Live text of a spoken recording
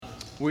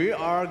We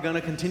are going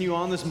to continue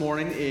on this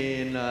morning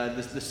in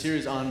this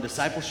series on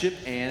discipleship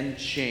and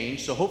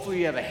change. So hopefully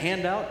you have a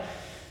handout.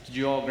 Did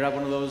you all grab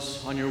one of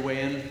those on your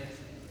way in?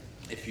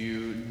 If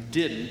you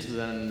didn't,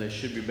 then they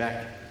should be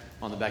back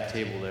on the back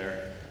table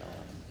there.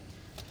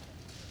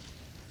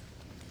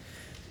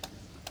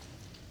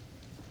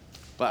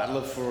 But I'd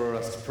love for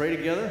us to pray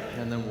together,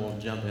 and then we'll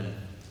jump in.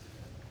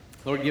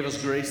 Lord, give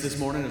us grace this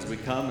morning as we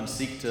come and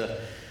seek to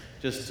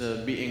just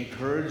be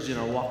encouraged in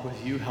our walk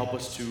with you. Help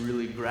us to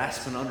really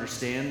grasp and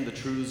understand the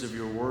truths of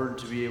your word,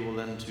 to be able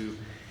then to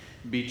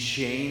be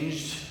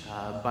changed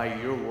by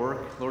your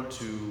work. Lord,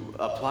 to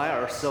apply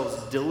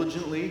ourselves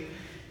diligently,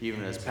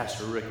 even as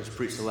Pastor Rick has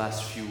preached the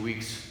last few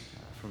weeks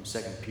from 2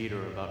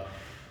 Peter about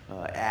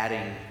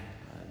adding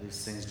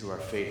these things to our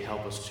faith.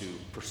 Help us to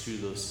pursue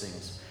those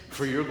things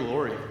for your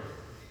glory.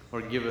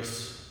 Lord, give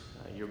us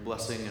your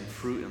blessing and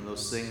fruit in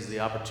those things, the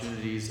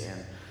opportunities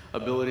and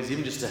abilities,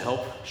 even just to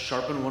help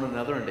sharpen one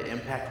another and to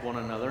impact one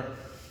another.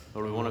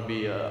 Lord, we want to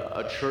be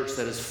a church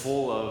that is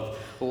full of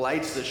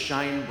lights that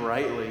shine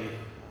brightly,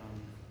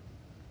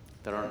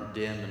 that aren't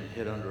dim and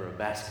hid under a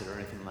basket or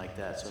anything like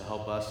that. So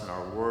help us in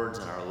our words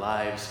and our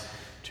lives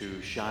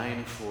to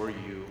shine for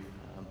you.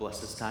 Bless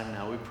this time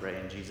now, we pray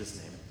in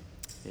Jesus'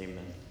 name.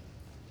 Amen.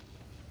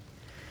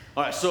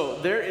 All right, so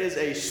there is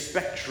a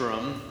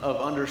spectrum of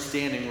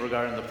understanding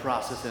regarding the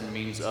process and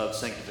means of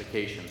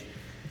sanctification.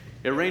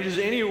 It ranges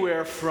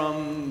anywhere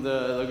from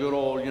the good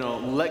old,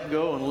 let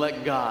go and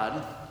let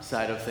God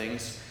side of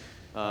things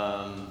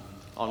on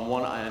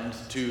one end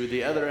to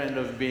the other end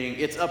of being,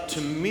 it's up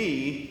to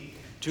me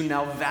to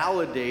now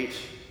validate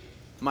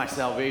my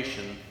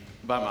salvation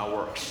by my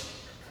works.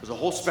 There's a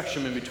whole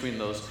spectrum in between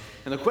those.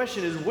 And the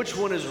question is, which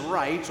one is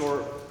right,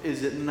 or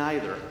is it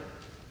neither?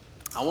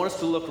 I want us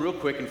to look real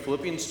quick in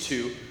Philippians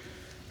 2,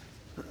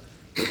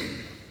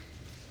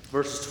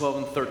 verses 12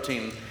 and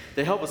 13.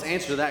 They help us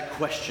answer that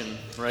question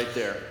right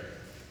there.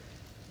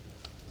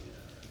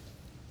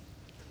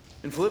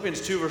 In Philippians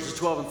 2, verses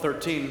 12 and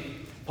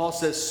 13, Paul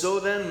says, "So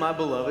then, my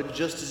beloved,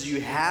 just as you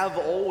have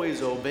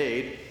always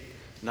obeyed,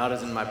 not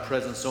as in my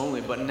presence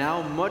only, but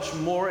now much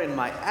more in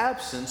my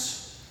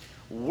absence,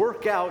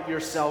 work out your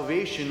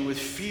salvation with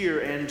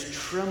fear and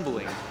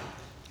trembling."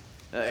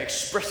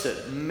 Express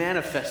it,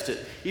 manifest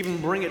it,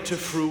 even bring it to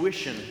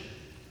fruition.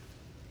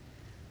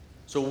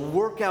 So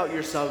work out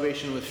your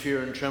salvation with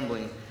fear and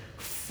trembling.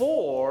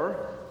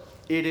 For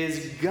it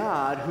is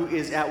God who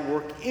is at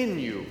work in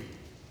you,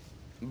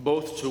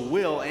 both to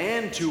will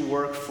and to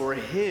work for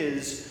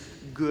his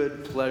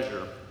good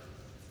pleasure.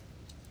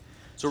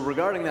 So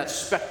regarding that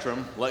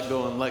spectrum, let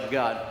go and let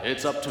God,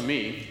 it's up to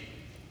me.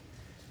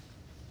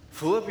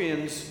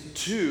 Philippians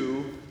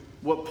 2,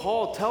 what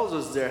Paul tells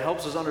us there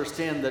helps us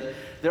understand that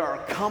there are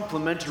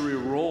complementary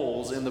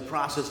roles in the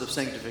process of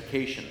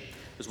sanctification.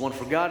 There's one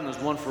for God and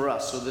there's one for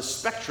us. So this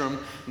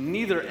spectrum,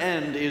 neither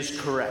end is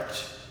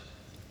correct.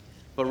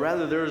 But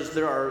rather there's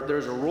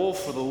a role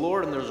for the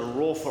Lord and there's a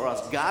role for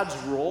us. God's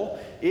role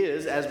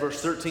is, as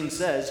verse 13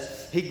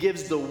 says, he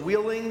gives the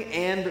willing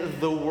and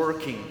the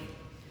working.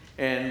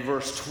 And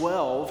verse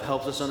 12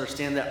 helps us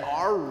understand that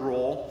our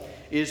role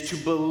is to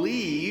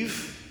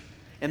believe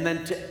and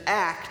then to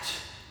act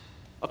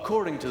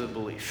according to the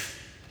belief.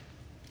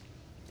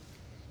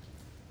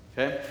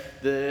 Okay?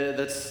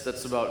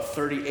 That's about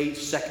 38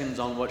 seconds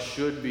on what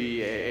should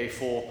be a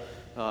full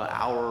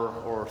hour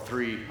or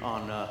three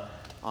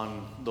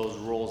on those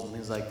roles and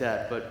things like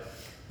that. But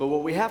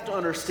what we have to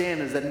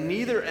understand is that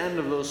neither end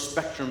of those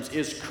spectrums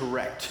is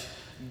correct.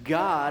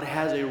 God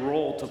has a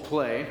role to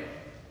play,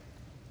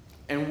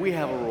 and we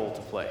have a role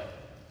to play.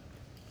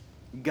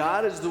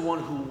 God is the one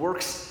who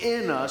works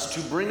in us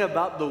to bring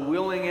about the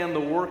willing and the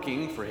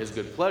working for his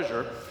good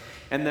pleasure,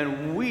 and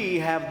then we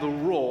have the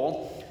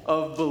role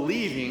of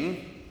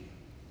believing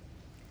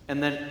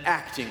and then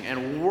acting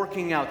and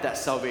working out that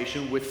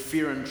salvation with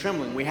fear and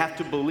trembling. We have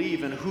to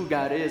believe in who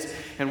God is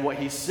and what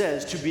he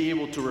says to be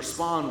able to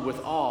respond with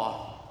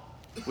awe,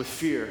 with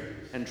fear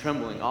and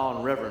trembling, awe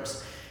and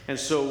reverence. And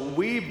so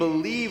we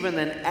believe and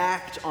then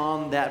act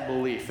on that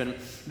belief. And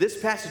this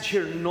passage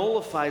here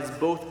nullifies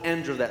both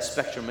ends of that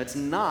spectrum. It's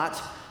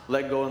not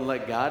let go and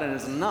let God, and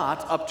it's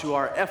not up to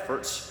our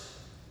efforts.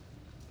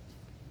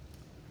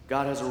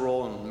 God has a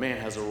role and man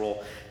has a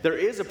role. There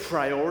is a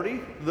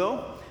priority,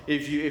 though.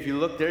 If you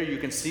look there, you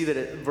can see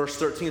that verse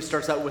 13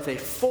 starts out with a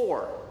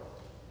for.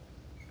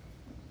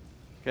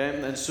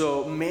 Okay, and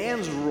so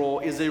man's role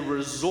is a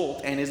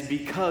result and is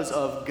because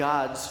of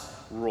God's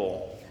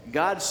role.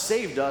 God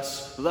saved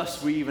us,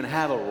 thus we even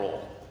have a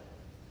role.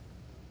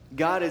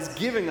 God is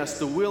giving us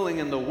the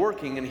willing and the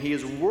working, and he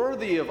is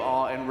worthy of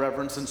awe and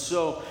reverence, and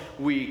so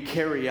we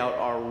carry out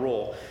our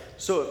role.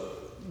 So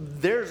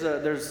there's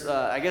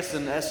I guess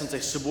in essence,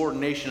 a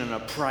subordination and a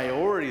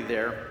priority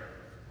there.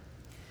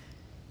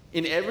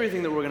 In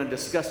everything that we're going to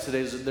discuss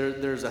today,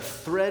 there's a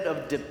thread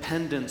of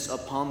dependence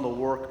upon the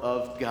work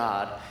of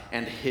God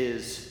and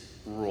his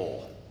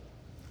role.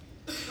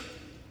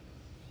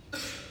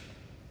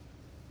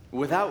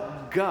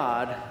 Without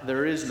God,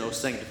 there is no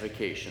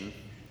sanctification.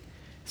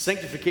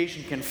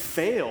 Sanctification can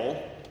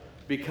fail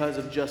because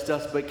of just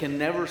us, but can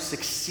never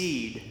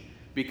succeed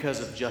because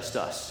of just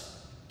us.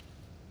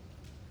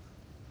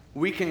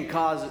 We can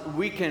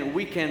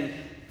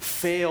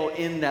fail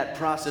in that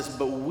process,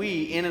 but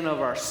we, in and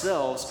of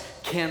ourselves,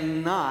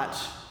 cannot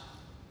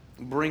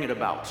bring it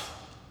about.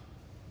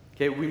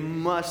 Okay, we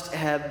must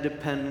have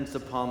dependence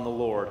upon the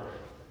Lord.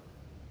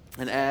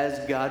 And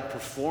as God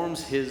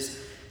performs His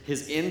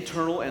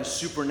internal and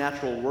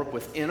supernatural work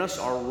within us,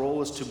 our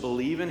role is to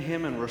believe in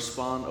Him and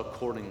respond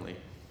accordingly.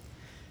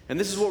 And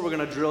this is what we're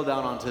going to drill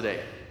down on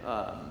today.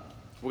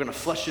 We're going to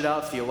flesh it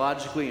out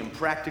theologically and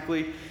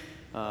practically.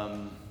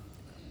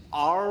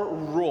 Our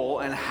role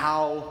and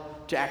how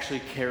to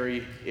actually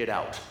carry it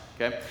out.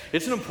 Okay,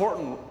 it's an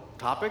important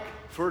topic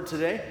for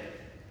today.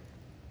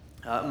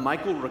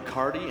 Michael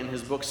Riccardi, in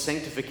his book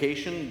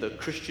Sanctification, The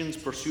Christian's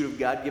Pursuit of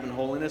God-Given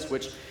Holiness,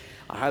 which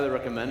I highly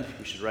recommend.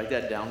 You should write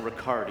that down.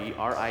 Riccardi,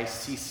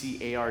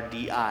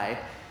 Riccardi,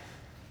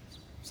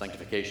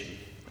 Sanctification.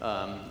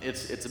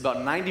 It's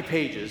about 90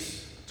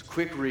 pages. It's a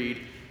quick read,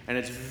 and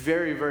it's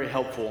very, very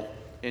helpful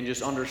in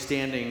just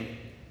understanding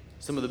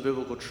some of the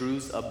biblical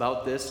truths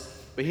about this.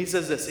 But he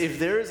says this: if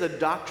there is a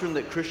doctrine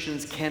that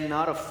Christians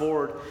cannot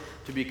afford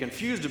to be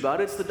confused about,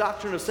 it's the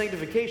doctrine of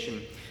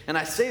sanctification. And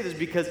I say this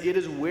because it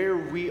is where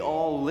we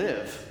all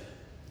live.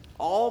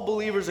 All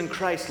believers in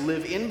Christ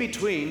live in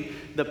between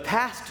the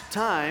past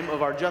time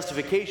of our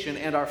justification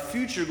and our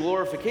future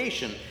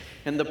glorification.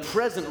 And the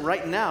present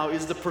right now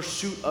is the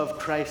pursuit of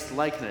Christ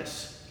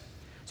likeness.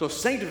 So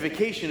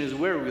sanctification is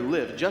where we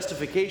live.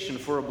 Justification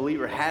for a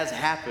believer has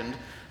happened.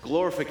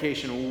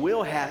 Glorification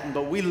will happen,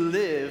 but we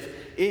live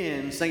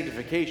in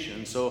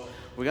sanctification. So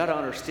we got to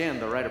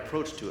understand the right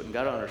approach to it, and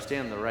got to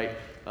understand the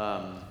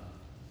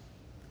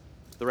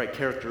right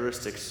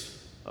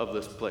characteristics of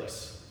this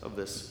place, of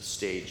this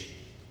stage.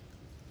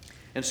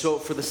 And so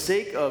for the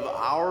sake of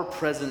our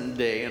present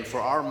day and for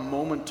our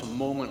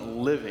moment-to-moment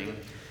living,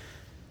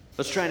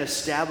 let's try and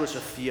establish a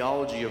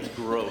theology of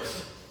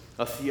growth,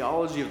 a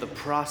theology of the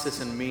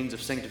process and means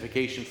of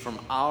sanctification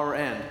from our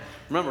end.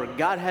 Remember,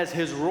 God has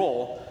His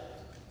role,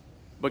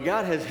 but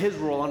God has His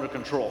role under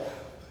control.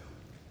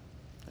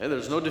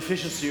 There's no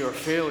deficiency or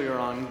failure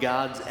on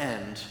God's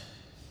end.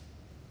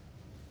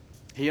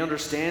 He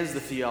understands the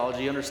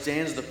theology, He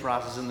understands the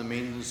process and the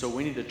means, and so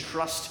we need to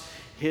trust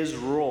His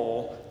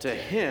role to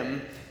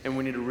Him, and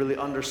we need to really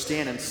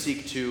understand and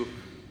seek to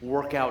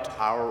work out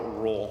our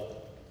role.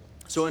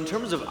 So in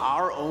terms of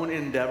our own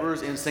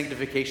endeavors in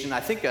sanctification, I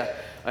think a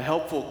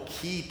helpful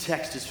key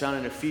text is found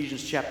in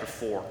Ephesians chapter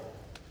 4.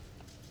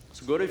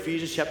 So go to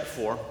Ephesians chapter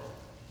 4.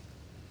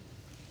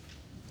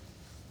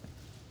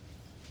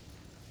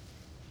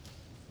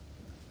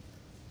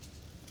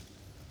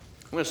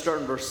 I'm going to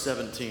start in verse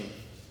 17.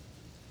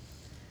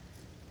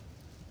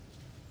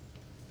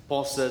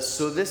 Paul says,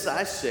 "So this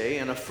I say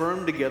and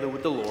affirm together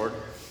with the Lord,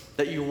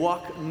 that you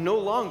walk no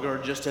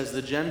longer just as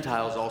the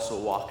Gentiles also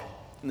walk,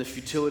 in the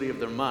futility of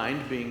their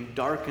mind, being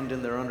darkened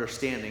in their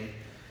understanding,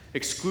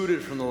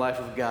 excluded from the life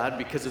of God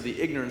because of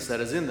the ignorance that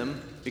is in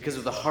them, because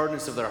of the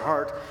hardness of their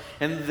heart,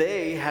 and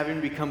they,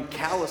 having become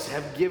callous,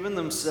 have given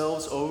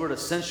themselves over to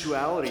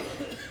sensuality,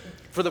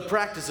 for the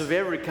practice of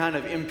every kind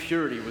of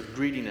impurity with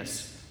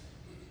greediness.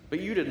 But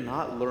you did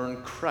not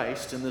learn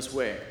Christ in this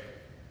way.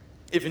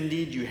 If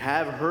indeed you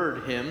have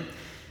heard Him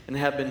and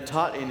have been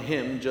taught in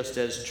Him, just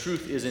as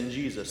truth is in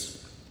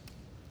Jesus."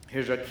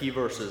 Here's our key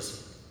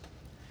verses.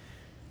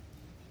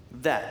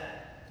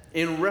 "That,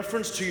 in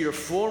reference to your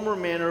former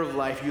manner of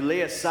life, you lay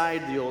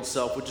aside the old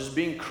self, which is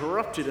being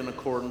corrupted in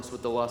accordance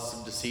with the lusts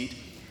of deceit,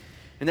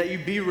 and that you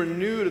be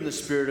renewed in the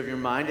spirit of your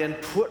mind,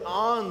 and put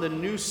on the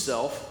new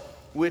self,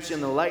 which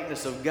in the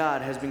likeness of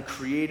God has been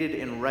created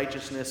in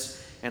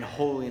righteousness and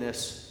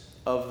holiness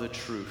of the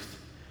truth."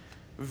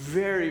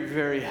 Very,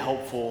 very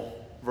helpful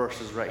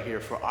verses right here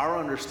for our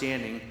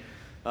understanding,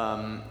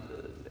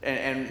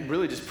 and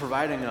really just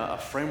providing a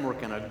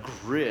framework and a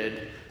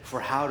grid for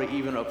how to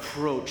even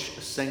approach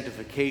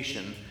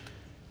sanctification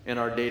in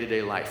our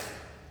day-to-day life.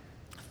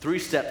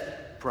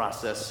 3-step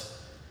process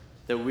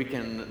that we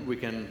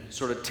can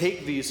sort of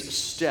take these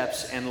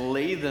steps and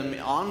lay them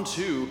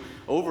onto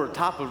over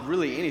top of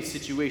really any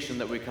situation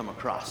that we come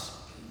across.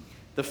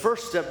 The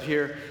first step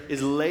here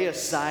is lay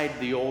aside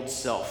the old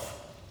self.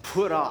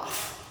 Put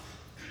off.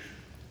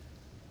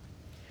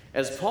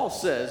 As Paul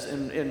says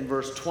in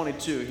verse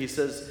 22, he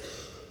says,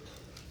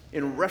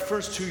 in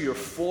reference to your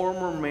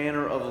former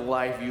manner of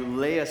life, you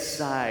lay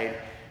aside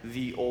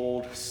the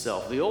old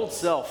self. The old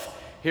self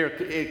here,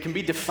 it can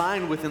be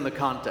defined within the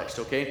context,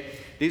 okay?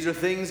 These are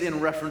things in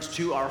reference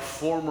to our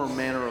former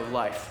manner of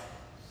life.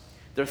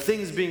 They're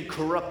things being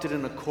corrupted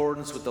in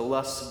accordance with the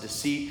lusts of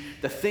deceit,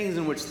 the things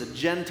in which the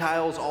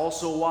Gentiles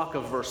also walk,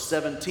 of verse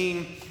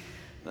 17,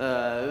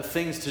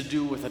 things to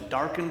do with a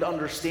darkened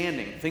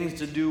understanding, things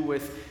to do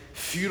with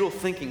futile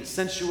thinking,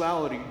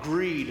 sensuality,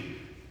 greed,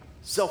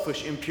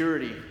 selfish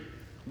impurity.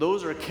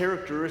 Those are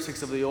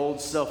characteristics of the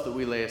old self that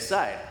we lay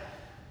aside.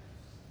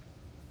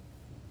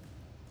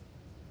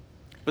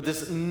 But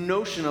this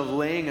notion of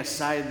laying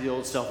aside the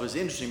old self is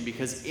interesting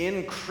because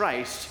in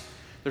Christ,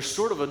 there's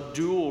sort of a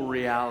dual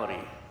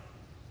reality,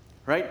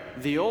 right?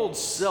 The old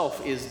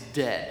self is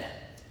dead.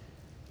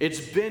 It's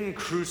been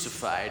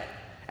crucified.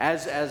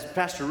 As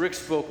Pastor Rick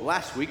spoke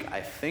last week,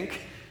 I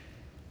think,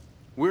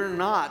 we're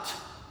not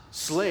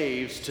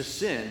slaves to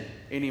sin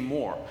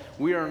anymore.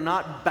 We are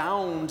not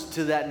bound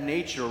to that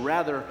nature.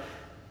 Rather,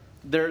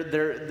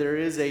 there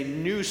is a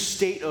new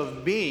state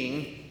of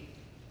being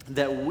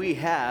that we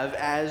have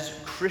as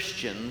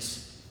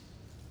Christians.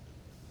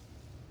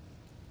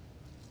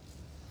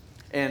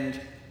 And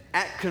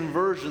at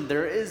conversion,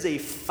 there is a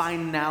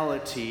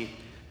finality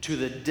to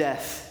the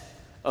death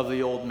of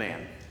the old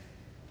man.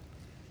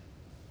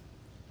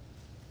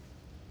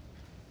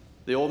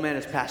 The old man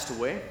has passed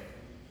away.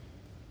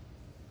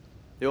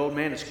 The old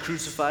man is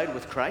crucified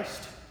with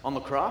Christ on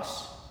the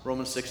cross,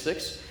 Romans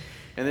 6:6.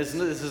 And this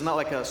is not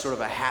like a sort of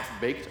a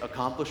half-baked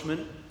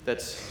accomplishment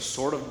that's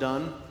sort of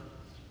done,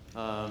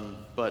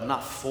 but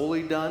not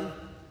fully done.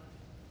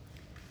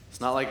 It's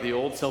not like the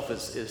old self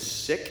is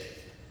sick,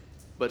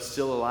 but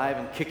still alive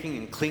and kicking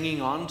and clinging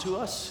on to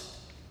us.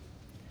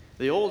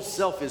 The old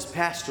self is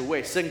passed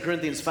away. 2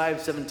 Corinthians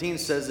 5:17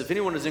 says, if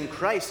anyone is in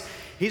Christ,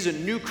 he's a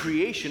new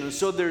creation. And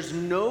so there's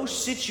no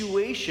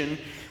situation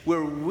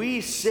where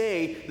we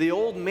say the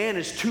old man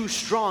is too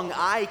strong,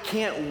 I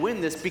can't win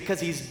this,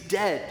 because he's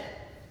dead.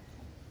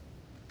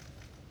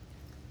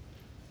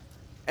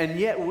 And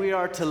yet we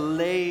are to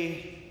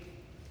lay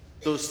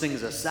those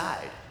things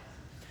aside.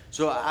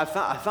 So I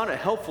found it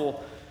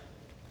helpful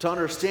to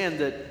understand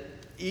that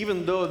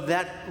even though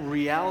that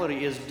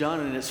reality is done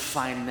in its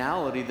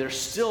finality, there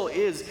still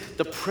is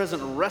the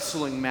present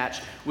wrestling match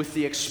with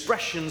the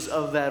expressions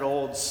of that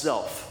old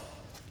self.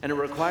 And it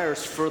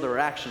requires further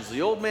actions.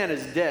 The old man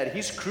is dead.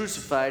 He's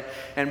crucified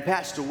and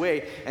passed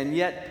away. And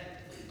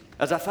yet,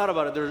 as I thought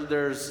about it,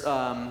 there's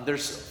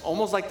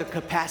almost like the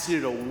capacity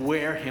to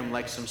wear him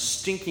like some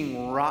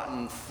stinking,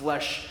 rotten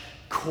flesh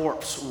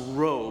corpse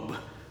robe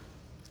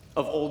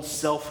of old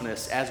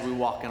selfness as we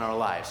walk in our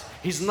lives.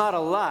 He's not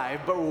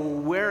alive, but we're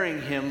wearing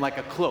him like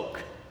a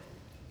cloak.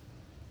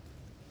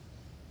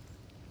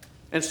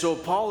 And so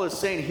Paul is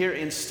saying here,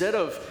 instead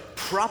of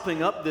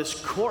propping up this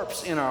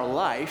corpse in our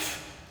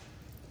life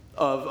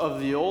of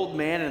the old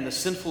man and the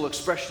sinful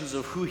expressions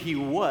of who he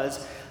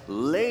was,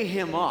 lay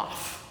him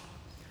off.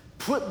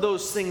 Put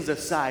those things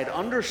aside.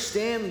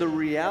 Understand the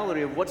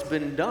reality of what's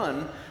been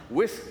done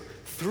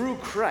through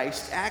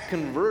Christ at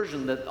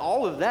conversion, that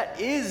all of that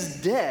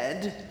is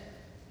dead,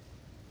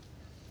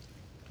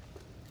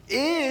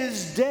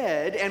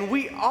 and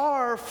we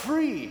are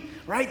free,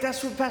 right?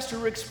 That's what Pastor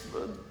Rick,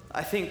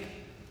 I think,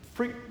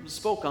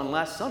 spoke on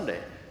last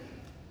Sunday.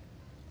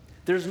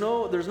 There's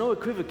no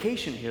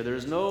equivocation here.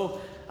 There's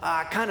no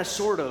kind of,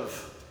 sort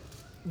of.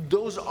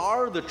 Those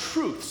are the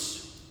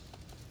truths.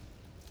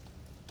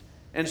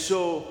 And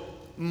so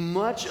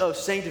much of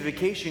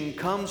sanctification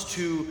comes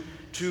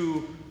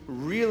to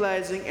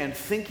realizing and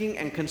thinking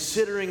and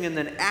considering and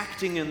then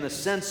acting in the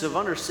sense of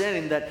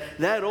understanding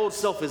that old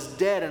self is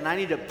dead and I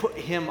need to put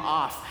him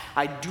off.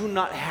 I do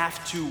not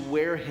have to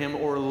wear him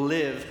or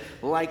live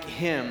like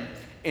him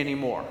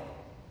anymore.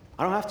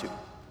 I don't have to.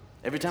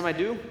 Every time I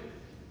do,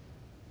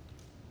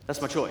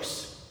 that's my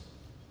choice.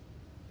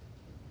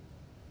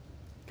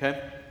 Okay?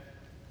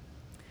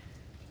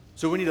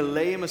 So we need to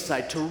lay him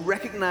aside, to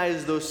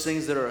recognize those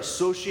things that are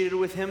associated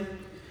with him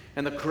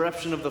and the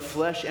corruption of the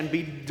flesh, and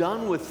be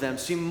done with them.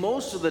 See,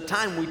 most of the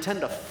time we tend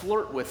to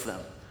flirt with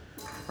them,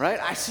 right?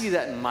 I see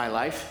that in my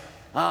life.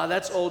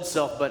 That's old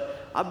self,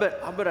 but I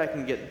bet I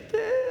can get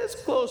this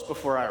close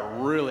before I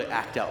really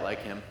act out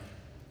like him.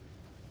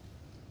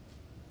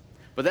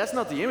 But that's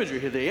not the imagery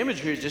here. The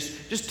imagery is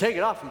just take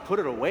it off and put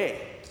it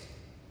away.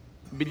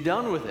 Be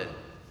done with it.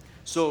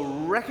 So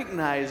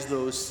recognize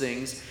those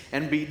things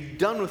and be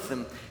done with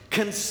them.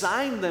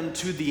 Consign them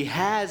to the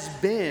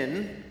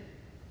has-been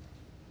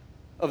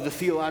of the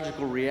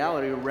theological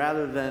reality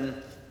rather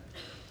than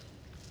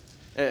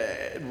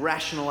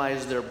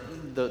rationalize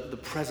the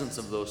presence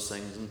of those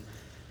things. And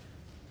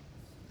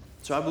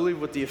so I believe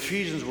what the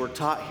Ephesians were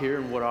taught here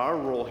and what our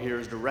role here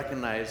is to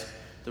recognize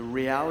the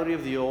reality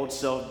of the old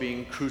self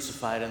being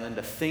crucified and then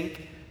to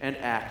think and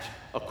act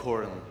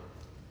accordingly.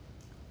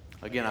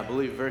 Again, I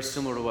believe very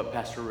similar to what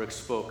Pastor Rick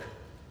spoke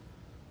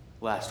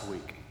last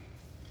week.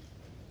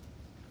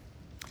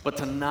 But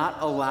to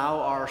not allow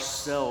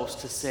ourselves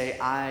to say,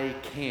 I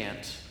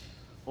can't,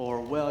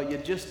 or, well, you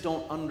just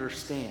don't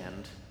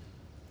understand,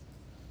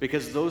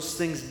 because those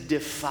things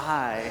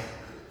defy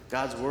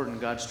God's word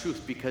and God's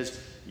truth, because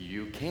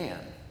you can.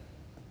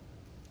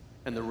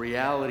 And the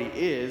reality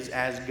is,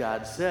 as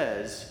God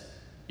says,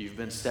 you've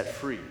been set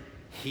free.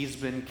 He's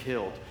been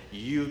killed.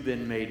 You've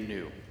been made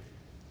new.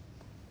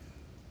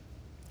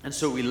 And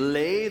so we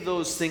lay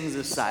those things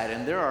aside,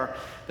 and there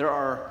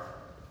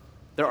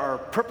are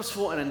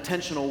purposeful and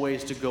intentional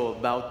ways to go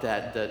about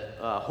that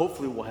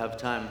hopefully we'll have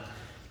time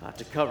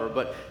to cover.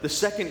 But the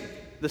second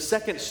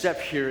step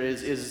here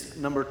is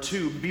number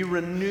 2, be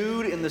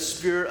renewed in the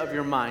spirit of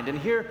your mind. And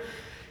here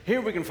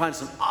we can find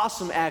some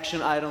awesome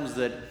action items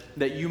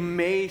that you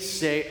may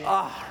say,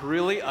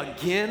 really,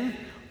 again?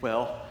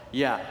 Well,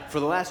 Yeah, for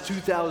the last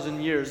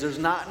 2,000 years, there's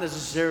not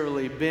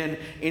necessarily been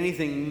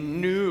anything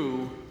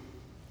new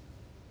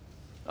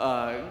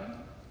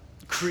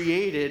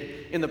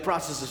created in the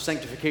process of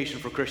sanctification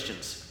for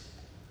Christians.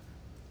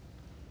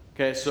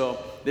 Okay,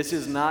 so this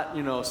is not,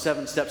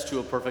 7 steps to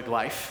a perfect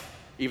life,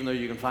 even though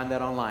you can find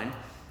that online.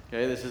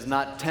 Okay, this is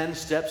not 10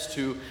 steps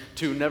to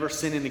never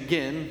sinning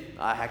again.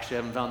 I actually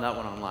haven't found that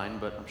one online,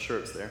 but I'm sure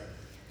it's there.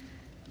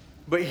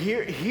 But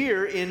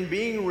here in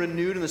being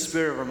renewed in the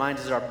spirit of our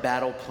minds is our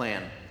battle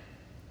plan.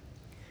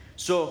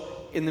 So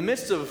in the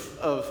midst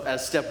of,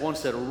 as step 1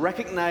 said,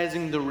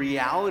 recognizing the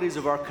realities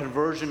of our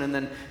conversion and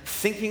then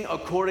thinking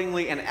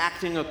accordingly and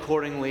acting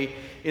accordingly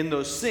in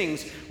those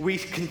things, we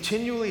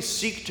continually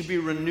seek to be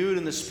renewed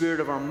in the spirit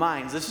of our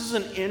minds. This is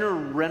an inner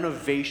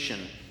renovation,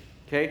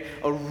 okay?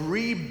 A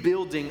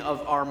rebuilding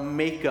of our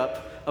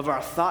makeup, of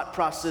our thought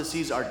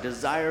processes, our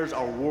desires,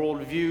 our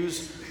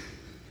worldviews.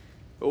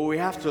 What we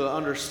have to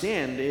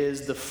understand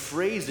is the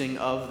phrasing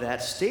of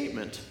that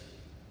statement.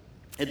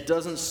 It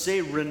doesn't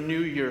say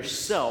renew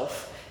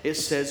yourself. It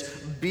says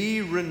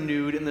be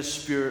renewed in the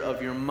spirit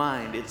of your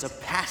mind. It's a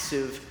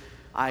passive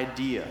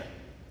idea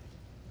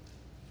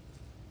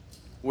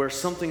where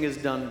something is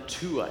done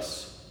to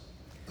us.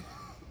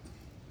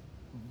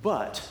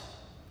 But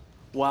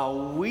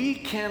while we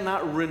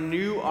cannot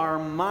renew our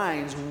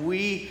minds,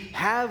 we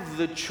have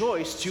the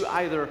choice to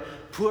either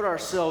put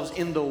ourselves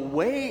in the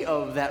way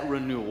of that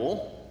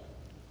renewal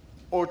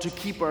or to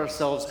keep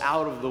ourselves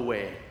out of the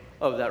way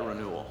of that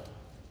renewal.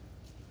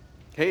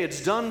 Okay,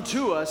 it's done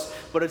to us,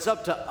 but it's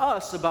up to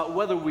us about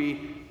whether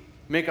we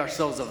make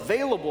ourselves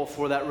available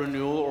for that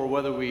renewal or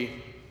whether we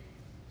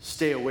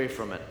stay away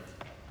from it.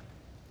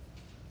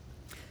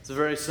 It's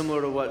very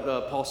similar to what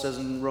Paul says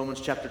in Romans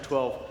chapter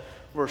 12,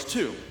 verse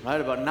 2, right?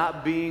 About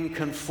not being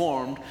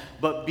conformed,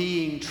 but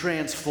being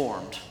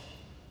transformed.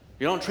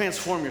 You don't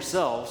transform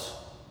yourselves.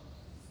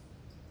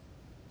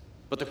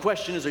 But the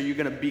question is, are you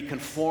going to be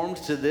conformed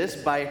to this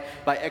by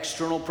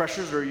external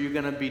pressures, or are you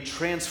going to be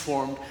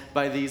transformed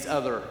by these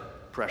other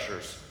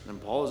pressures?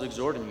 And Paul is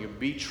exhorting you,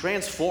 be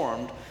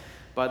transformed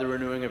by the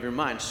renewing of your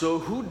mind. So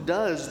who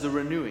does the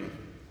renewing?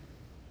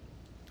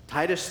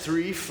 Titus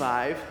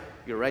 3:5,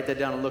 you write that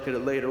down and look at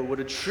it later,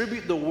 would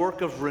attribute the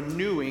work of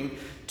renewing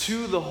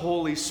to the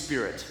Holy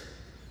Spirit.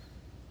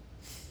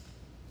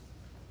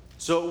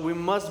 So we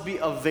must be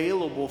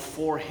available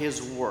for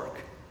his work,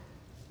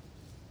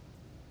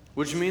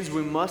 which means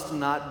we must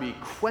not be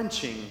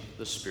quenching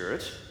the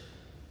Spirit,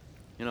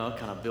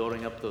 kind of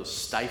building up those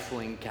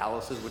stifling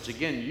calluses, which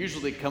again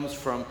usually comes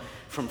from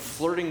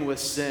flirting with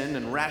sin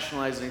and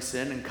rationalizing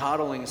sin and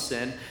coddling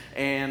sin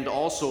and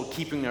also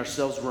keeping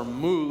ourselves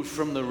removed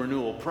from the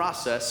renewal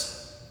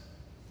process.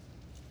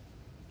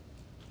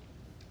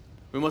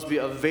 We must be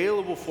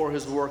available for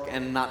his work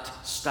and not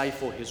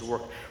stifle his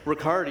work.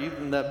 Riccardi,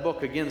 in that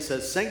book, again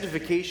says,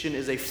 sanctification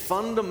is a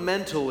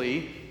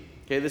fundamentally,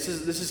 okay, this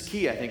is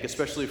key, I think,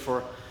 especially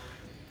for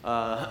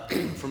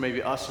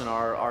maybe us in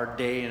our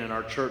day and in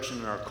our church and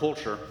in our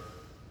culture.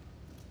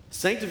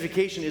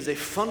 Sanctification is a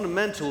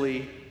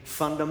fundamentally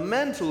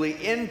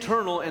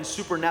internal and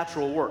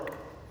supernatural work.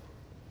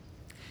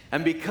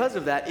 And because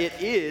of that, it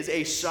is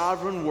a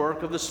sovereign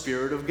work of the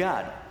Spirit of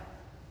God.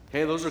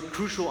 Okay, those are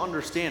crucial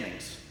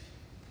understandings.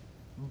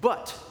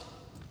 But,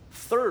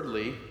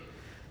 thirdly,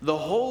 the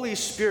Holy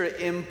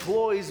Spirit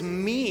employs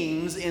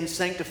means in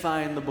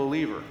sanctifying the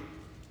believer.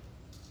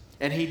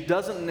 And he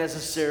doesn't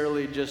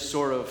necessarily just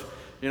sort of,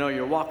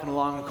 you're walking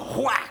along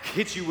and whack,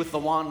 hits you with the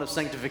wand of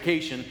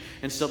sanctification,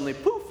 and suddenly,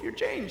 poof, you're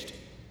changed.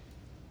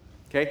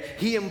 Okay?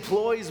 He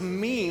employs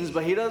means,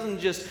 but he doesn't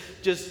just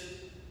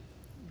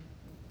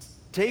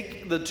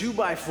take the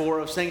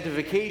 2x4 of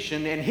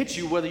sanctification and hit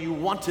you whether you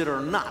want it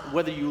or not,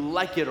 whether you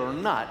like it or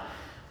not.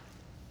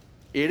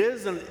 It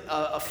is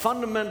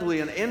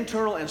fundamentally an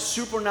internal and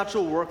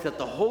supernatural work that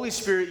the Holy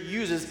Spirit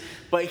uses,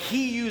 but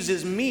he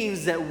uses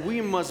means that we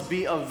must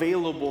be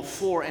available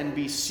for and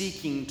be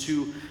seeking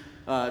to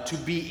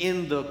be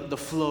in the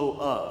flow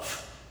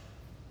of.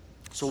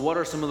 So what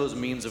are some of those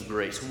means of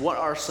grace? What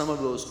are some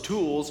of those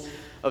tools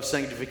of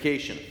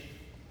sanctification?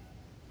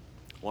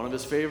 One of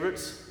his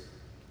favorites?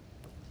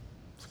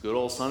 It's a good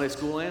old Sunday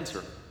school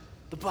answer.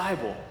 The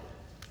Bible.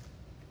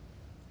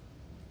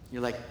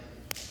 You're like,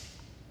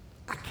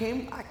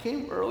 I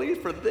came early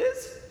for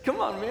this? Come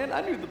on, man,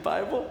 I knew the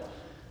Bible.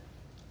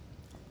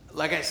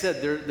 Like I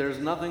said, there's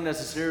nothing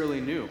necessarily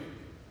new.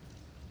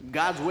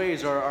 God's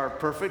ways are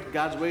perfect.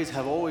 God's ways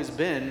have always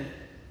been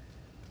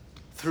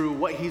through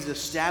what he's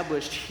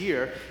established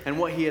here, and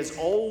what he has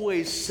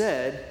always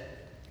said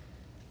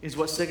is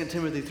what 2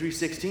 Timothy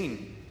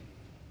 3:16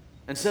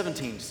 and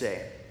 17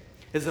 say,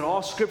 is that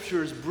all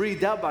Scripture is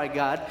breathed out by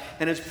God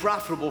and is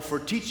profitable for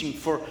teaching,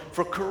 for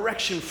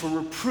correction, for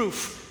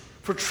reproof,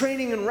 for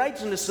training in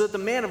righteousness, so that the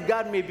man of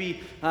God may be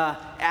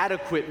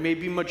adequate, may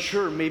be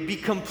mature, may be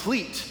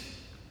complete.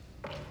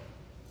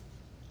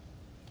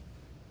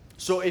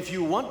 So if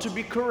you want to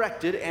be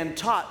corrected and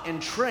taught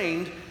and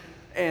trained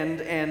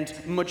and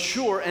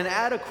mature and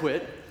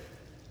adequate,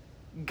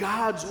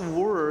 God's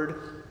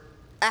word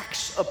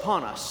acts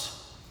upon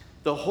us.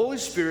 The Holy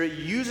Spirit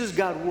uses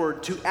God's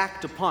word to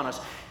act upon us.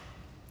 Do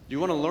you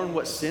want to learn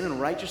what sin and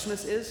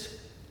righteousness is?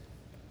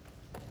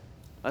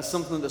 That's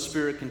something that the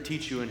Spirit can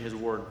teach you in His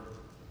word.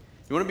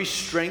 You want to be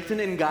strengthened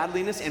in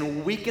godliness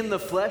and weaken the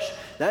flesh?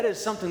 That is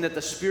something that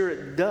the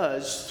Spirit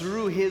does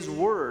through His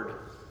word.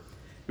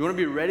 You want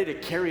to be ready to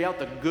carry out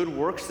the good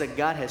works that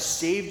God has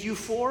saved you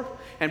for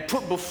and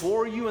put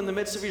before you in the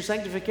midst of your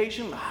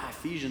sanctification?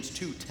 Ephesians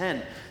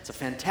 2:10. It's a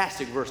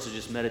fantastic verse to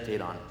just meditate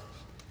on.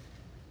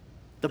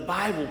 The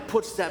Bible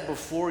puts that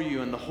before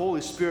you, and the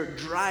Holy Spirit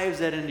drives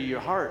that into your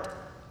heart.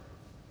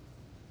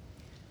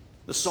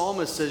 The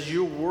psalmist says,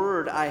 Your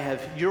word I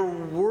have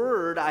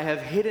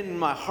hidden in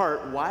my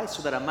heart. Why?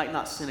 So that I might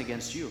not sin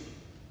against you.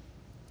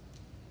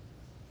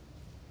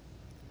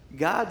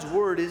 God's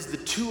word is the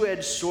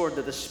two-edged sword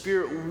that the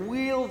Spirit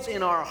wields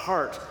in our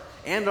heart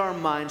and our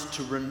minds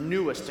to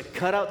renew us, to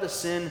cut out the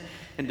sin,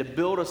 and to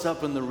build us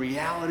up in the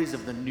realities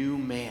of the new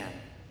man.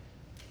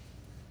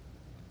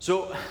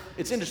 So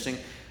it's interesting.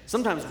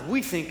 Sometimes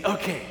we think,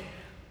 okay,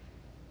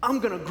 I'm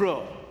going to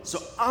grow. So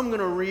I'm going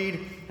to read,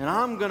 and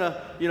I'm going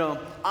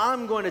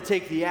to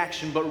take the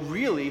action. But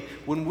really,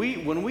 when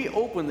we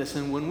open this,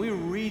 and when we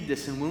read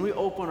this, and when we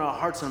open our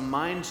hearts and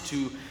minds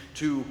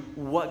to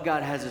what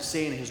God has to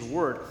say in His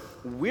word,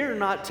 we're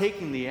not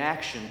taking the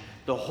action.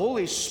 The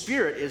Holy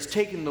Spirit is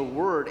taking the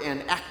word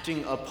and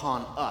acting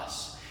upon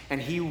us.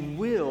 And He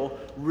will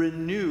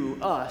renew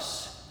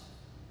us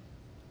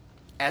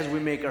as we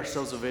make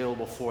ourselves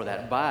available for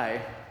that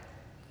by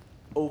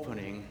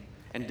opening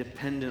and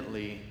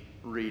dependently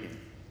reading.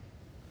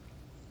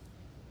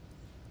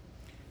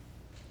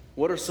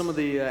 What are some of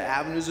the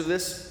avenues of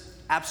this?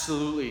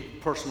 Absolutely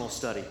personal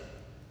study.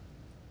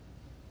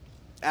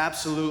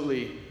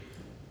 Absolutely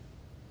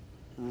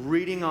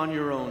reading on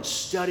your own,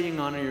 studying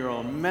on your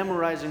own,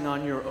 memorizing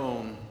on your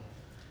own.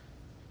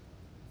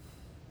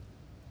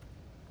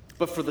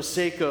 But for the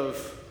sake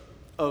of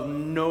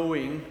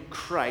knowing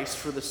Christ,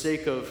 for the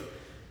sake of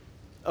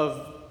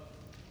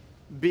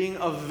being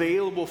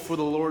available for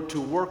the Lord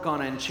to work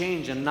on and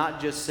change, and not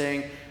just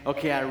saying,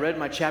 okay, I read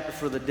my chapter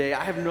for the day.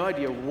 I have no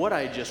idea what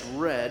I just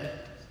read,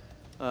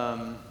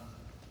 but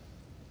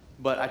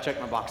I checked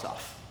my box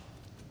off.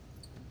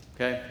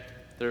 Okay?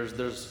 There's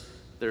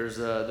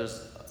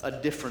a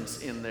difference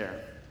in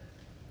there.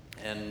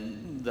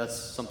 And that's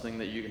something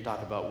that you can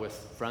talk about with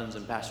friends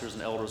and pastors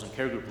and elders and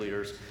care group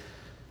leaders,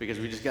 because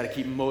we just got to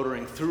keep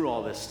motoring through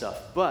all this stuff.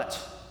 But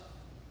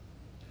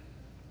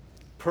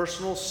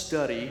personal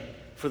study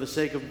for the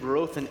sake of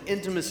growth and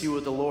intimacy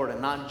with the Lord,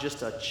 and not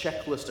just a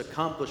checklist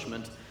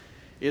accomplishment,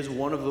 is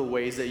one of the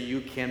ways that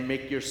you can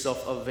make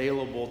yourself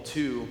available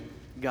to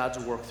God's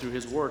work through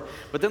His word.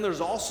 But then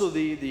there's also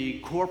the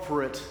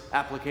corporate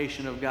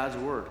application of God's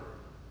word.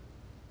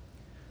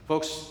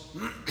 Folks,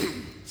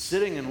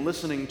 sitting and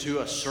listening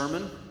to a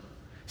sermon,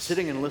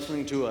 sitting and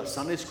listening to a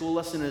Sunday school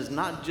lesson is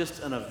not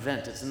just an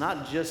event. It's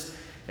not just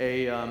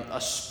a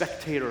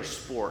spectator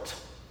sport.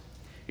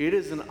 It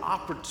is an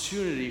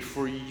opportunity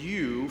for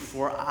you,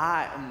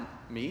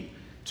 me,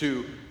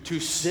 to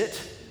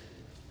sit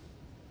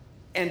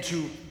and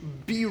to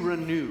be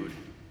renewed.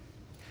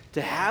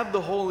 To have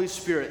the Holy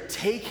Spirit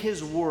take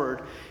His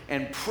word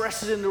and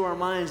press it into our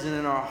minds and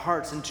in our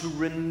hearts, and to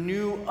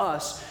renew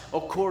us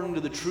according to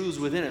the truths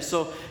within it.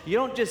 So you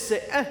don't just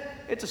say,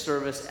 it's a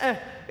service,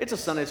 it's a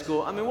Sunday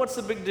school. I mean, what's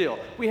the big deal?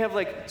 We have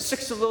like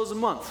 6 of those a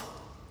month.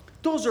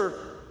 Those are,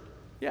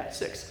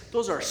 6.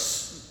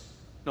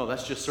 No,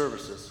 that's just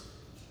services.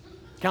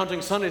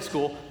 Counting Sunday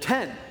school,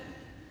 10.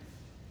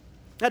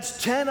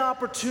 That's 10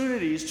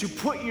 opportunities to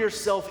put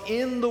yourself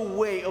in the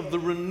way of the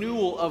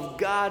renewal of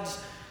God's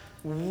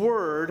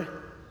word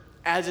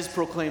as it's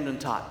proclaimed and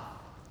taught.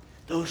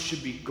 Those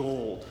should be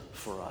gold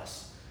for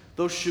us.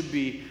 Those should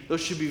be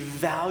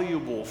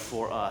valuable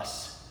for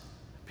us,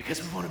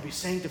 because we want to be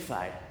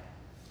sanctified.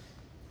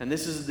 And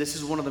this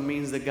is one of the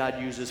means that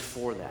God uses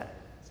for that.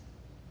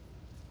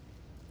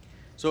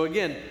 So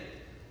again,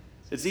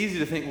 it's easy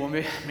to think, well,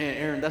 man,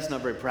 Aaron, that's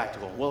not very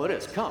practical. Well, it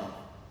is. Come.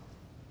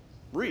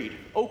 Read.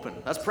 Open.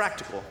 That's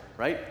practical,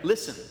 right?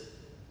 Listen.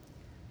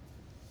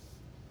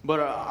 But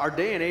our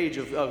day and age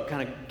of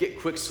kind of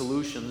get-quick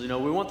solutions,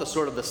 we want the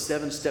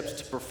 7 steps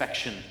to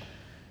perfection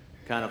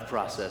kind of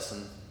process.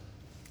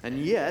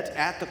 And yet,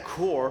 at the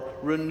core,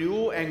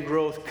 renewal and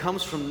growth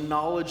comes from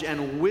knowledge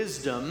and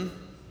wisdom.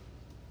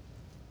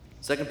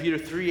 2 Peter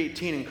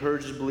 3:18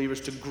 encourages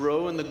believers to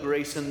grow in the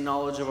grace and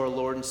knowledge of our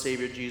Lord and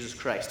Savior Jesus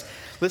Christ.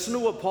 Listen to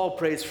what Paul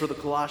prays for the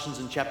Colossians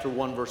in chapter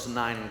 1, verse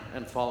 9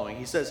 and following.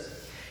 He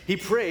says, he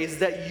prays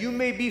that you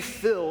may be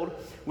filled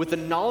with the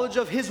knowledge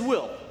of His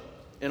will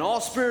in all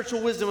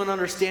spiritual wisdom and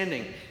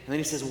understanding. And then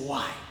he says,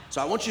 why?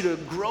 So I want you to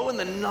grow in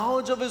the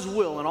knowledge of His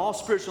will in all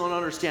spiritual and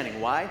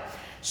understanding. Why?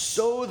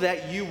 So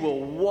that you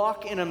will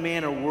walk in a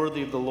manner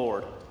worthy of the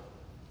Lord,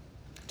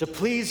 to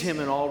please Him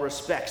in all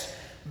respects,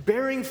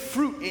 bearing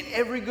fruit in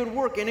every good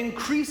work and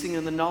increasing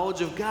in the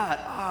knowledge of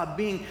God,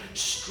 being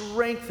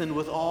strengthened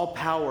with all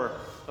power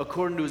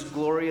according to His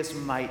glorious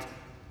might,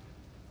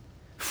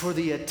 for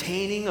the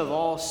attaining of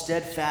all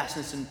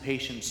steadfastness and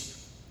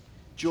patience,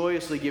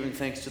 joyously giving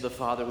thanks to the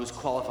Father who's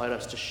qualified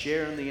us to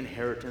share in the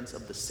inheritance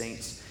of the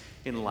saints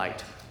in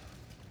light.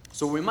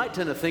 So we might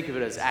tend to think of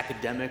it as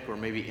academic or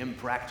maybe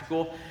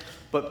impractical,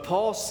 but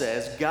Paul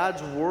says,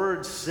 God's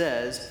word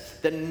says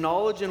that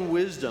knowledge and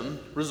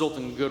wisdom result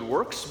in good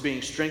works,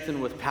 being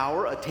strengthened with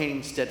power,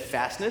 attaining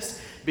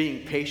steadfastness,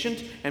 being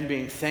patient, and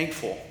being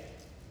thankful.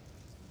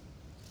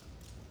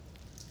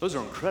 Those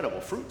are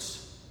incredible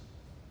fruits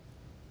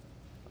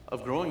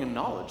of growing in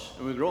knowledge.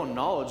 And we grow in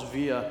knowledge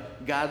via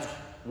God's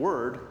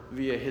word,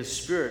 via his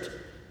Spirit,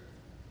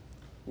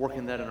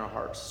 working that in our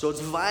hearts. So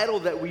it's vital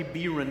that we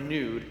be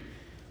renewed.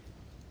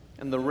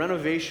 And the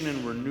renovation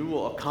and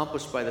renewal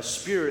accomplished by the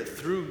Spirit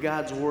through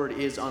God's word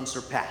is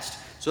unsurpassed.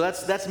 So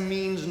that's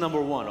means number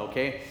one,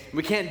 okay?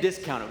 We can't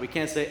discount it. We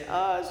can't say,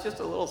 it's just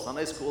a little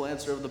Sunday school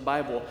answer of the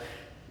Bible.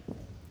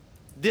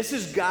 This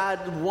is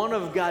one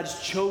of God's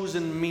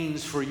chosen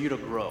means for you to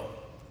grow,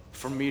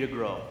 for me to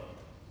grow.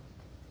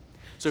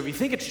 So if you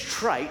think it's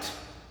trite,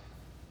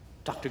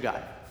 talk to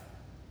God.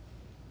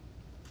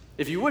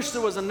 If you wish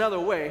there was another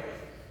way,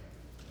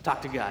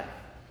 talk to God.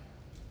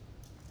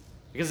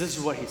 Because this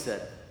is what he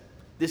said.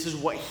 This is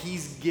what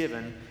he's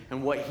given,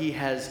 and what he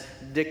has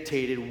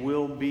dictated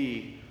will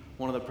be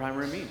one of the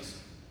primary means.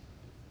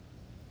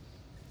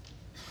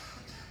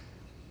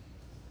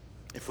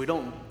 If we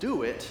don't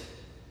do it,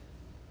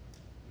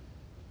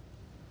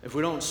 if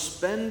we don't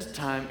spend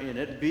time in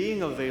it,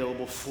 being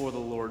available for the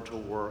Lord to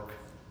work,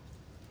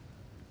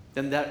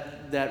 then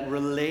that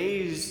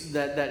relays,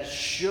 that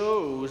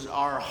shows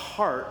our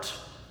heart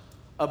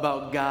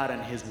about God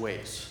and his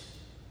ways.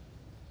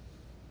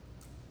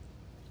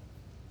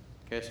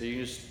 Okay, so you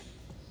can just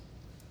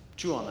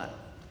chew on that.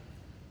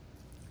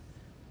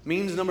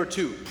 Means number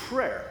 2,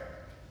 prayer.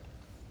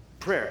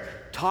 Prayer.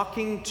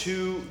 Talking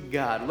to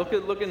God.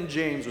 Look in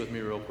James with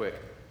me real quick.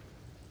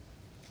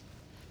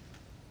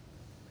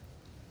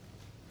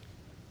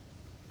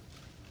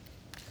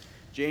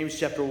 James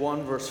chapter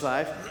 1, verse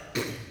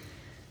 5.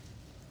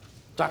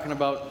 Talking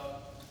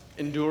about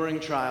enduring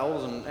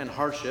trials and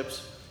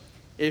hardships.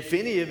 If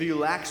any of you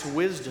lacks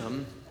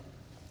wisdom,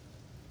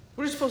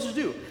 what are you supposed to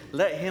do?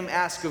 Let him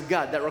ask of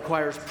God. That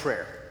requires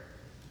prayer.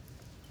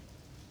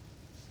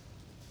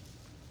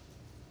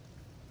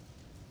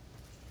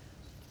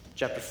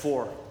 Chapter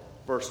 4,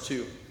 verse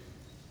 2.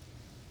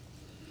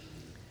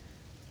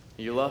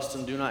 You lust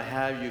and do not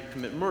have, you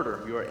commit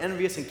murder. You are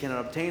envious and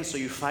cannot obtain, so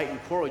you fight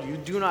and quarrel. You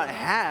do not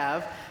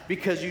have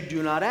because you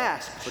do not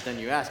ask. But then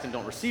you ask and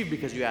don't receive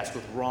because you ask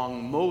with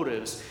wrong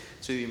motives,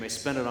 so that you may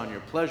spend it on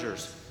your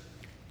pleasures.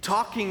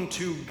 Talking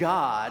to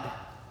God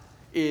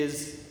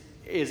is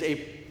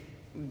a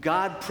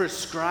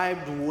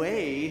God-prescribed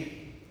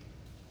way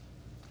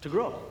to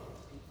grow.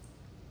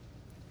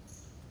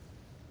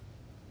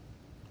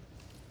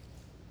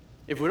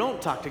 If we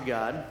don't talk to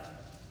God,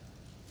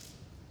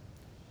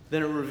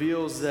 then it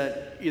reveals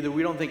that either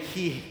we don't think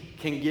he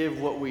can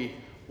give what we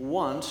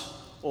want,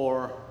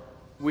 or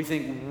we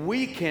think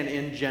we can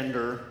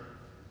engender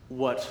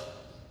what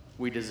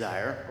we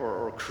desire,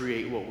 or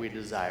create what we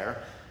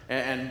desire.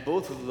 And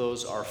both of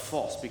those are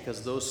false,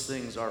 because those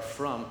things are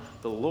from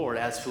the Lord.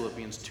 As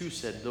Philippians 2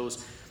 said,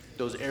 those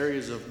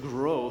areas of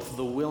growth,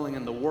 the willing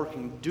and the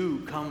working,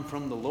 do come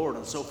from the Lord.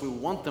 And so if we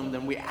want them,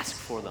 then we ask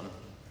for them.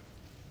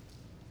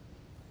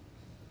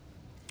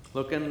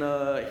 Look in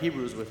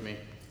Hebrews with me.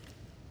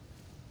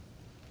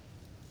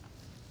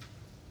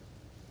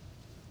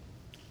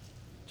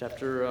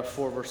 Chapter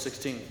 4, verse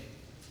 16.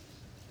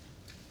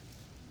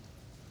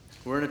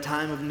 We're in a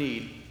time of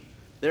need.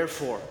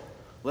 Therefore,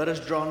 let us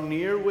draw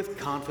near with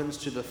confidence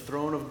to the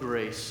throne of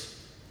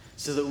grace,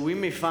 so that we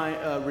may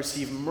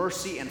receive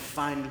mercy and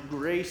find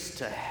grace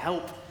to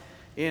help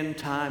in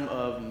time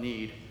of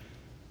need.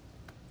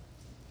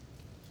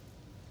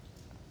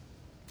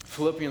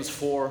 Philippians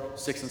 4,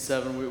 6, and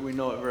 7, we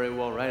know it very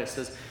well, right? It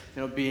says,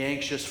 be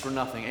anxious for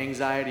nothing.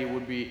 Anxiety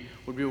would be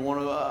one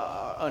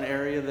of an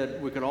area that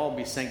we could all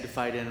be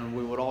sanctified in, and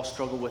we would all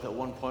struggle with at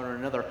one point or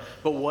another.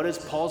 But what is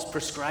Paul's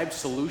prescribed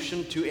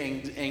solution to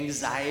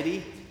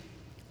anxiety?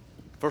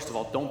 First of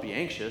all, don't be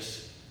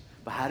anxious.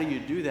 But how do you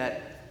do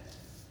that?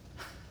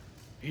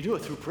 You do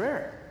it through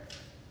prayer.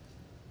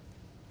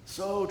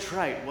 So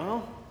trite.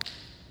 Well,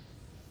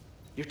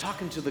 you're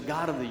talking to the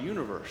God of the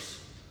universe.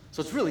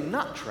 So it's really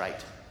not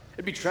trite.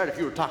 It'd be trite if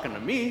you were talking to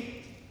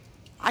me.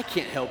 I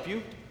can't help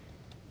you.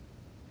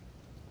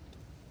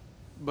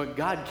 But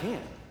God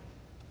can.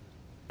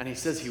 And he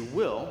says he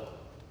will.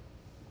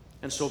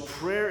 And so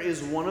prayer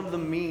is one of the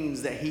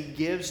means that he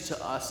gives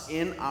to us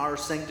in our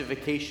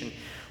sanctification.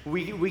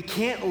 We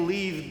can't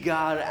leave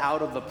God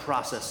out of the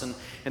process.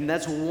 And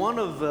that's one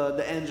of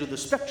the ends of the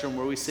spectrum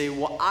where we say,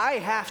 well, I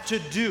have to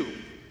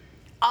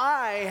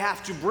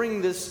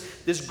bring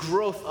this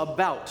growth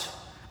about.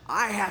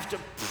 I have to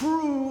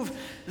prove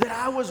that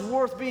I was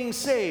worth being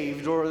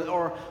saved,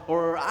 or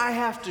I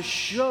have to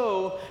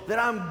show that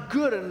I'm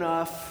good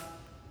enough.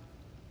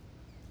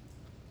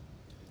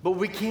 But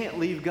we can't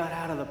leave God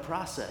out of the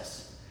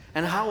process.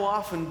 And how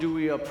often do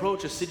we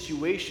approach a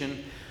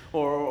situation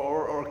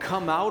or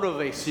come out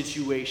of a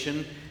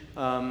situation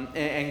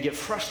and get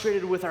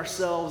frustrated with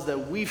ourselves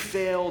that we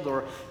failed,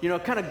 or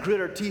kind of grit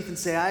our teeth and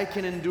say, I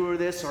can endure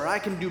this, or I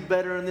can do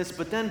better in this,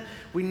 but then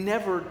we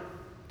never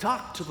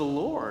talk to the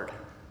Lord.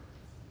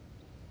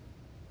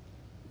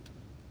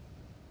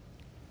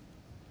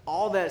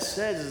 All that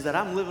says is that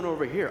I'm living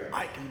over here.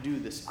 I can do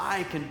this.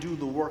 I can do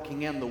the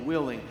working and the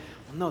willing.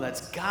 Well, no,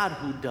 that's God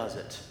who does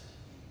it.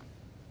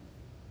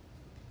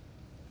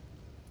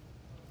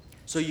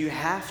 So you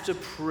have to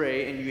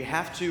pray, and you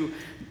have to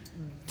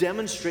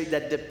demonstrate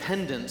that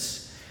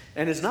dependence.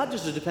 And it's not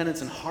just a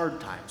dependence in hard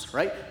times,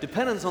 right?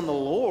 Dependence on the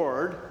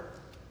Lord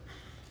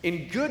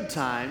in good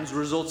times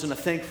results in a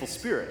thankful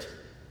spirit.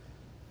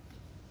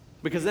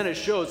 Because then it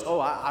shows,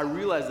 I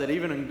realize that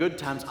even in good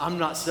times, I'm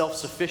not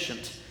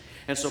self-sufficient.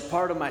 And so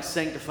part of my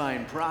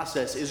sanctifying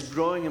process is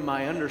growing in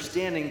my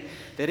understanding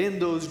that in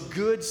those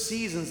good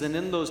seasons and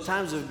in those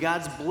times of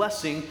God's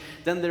blessing,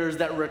 then there's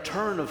that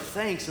return of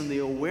thanks and the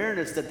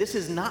awareness that this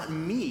is not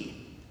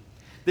me.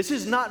 This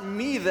is not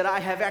me that I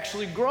have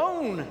actually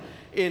grown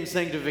in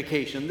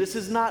sanctification. This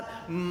is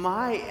not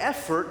my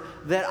effort,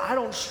 that I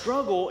don't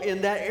struggle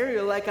in that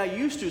area like I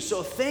used to.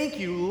 So thank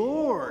you,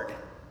 Lord.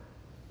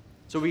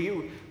 So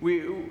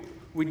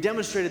we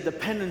demonstrated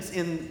dependence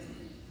in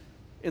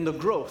the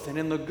growth and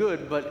in the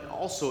good, but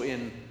also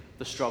in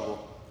the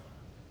struggle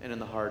and in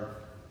the hard.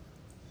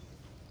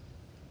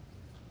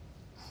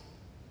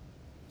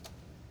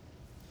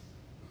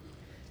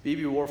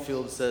 B.B.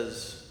 Warfield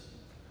says,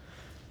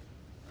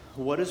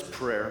 what is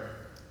prayer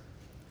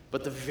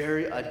but the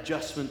very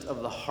adjustment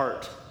of the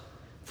heart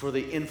for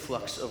the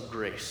influx of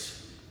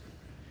grace?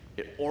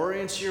 It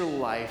orients your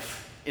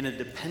life in a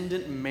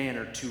dependent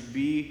manner to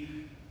be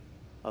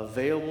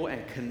available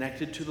and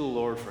connected to the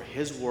Lord for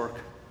His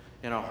work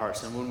in our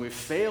hearts. And when we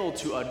fail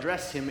to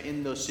address Him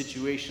in those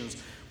situations,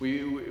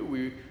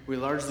 we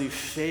largely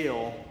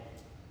fail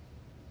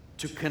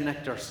to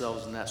connect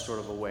ourselves in that sort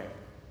of a way.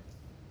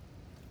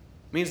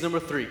 Means number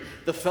 3,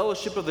 the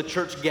fellowship of the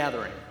church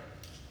gathering.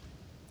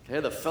 Okay,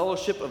 the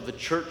fellowship of the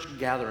church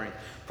gathering.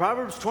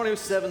 Proverbs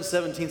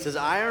 27:17 says,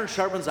 iron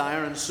sharpens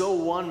iron, and so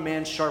one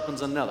man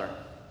sharpens another.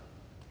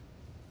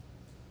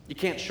 You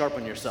can't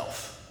sharpen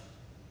yourself.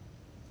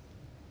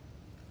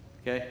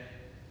 Okay?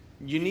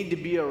 You need to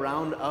be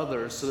around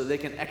others so that they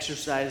can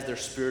exercise their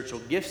spiritual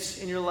gifts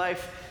in your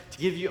life, to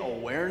give you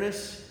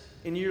awareness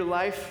in your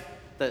life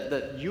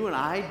that you and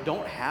I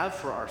don't have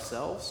for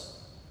ourselves.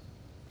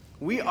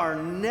 We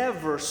are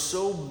never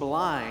so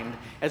blind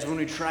as when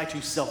we try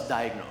to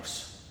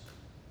self-diagnose.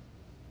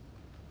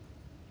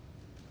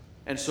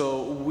 And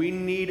so we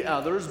need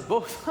others,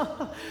 both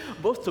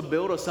to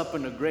build us up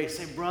into grace.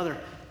 Say, brother,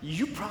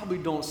 you probably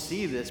don't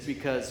see this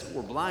because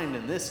we're blind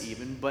in this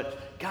even,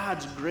 but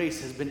God's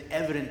grace has been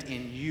evident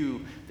in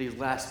you these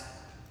last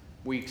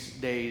weeks,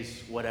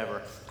 days,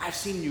 whatever. I've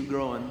seen you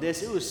grow in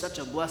this. It was such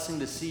a blessing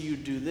to see you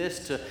do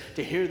this,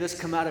 to hear this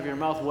come out of your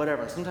mouth,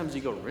 whatever. And sometimes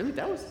you go, really?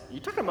 You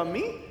talking about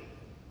me?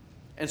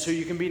 And so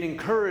you can be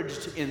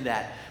encouraged in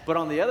that. But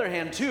on the other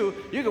hand, too,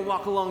 you can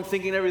walk along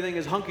thinking everything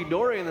is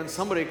hunky-dory, and then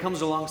somebody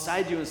comes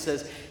alongside you and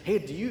says, hey,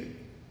 do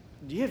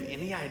you have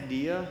any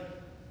idea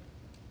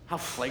how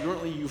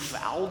flagrantly you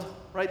fouled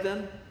right then?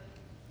 And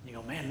you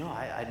go, man, no,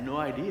 I had no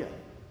idea.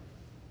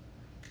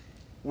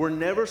 We're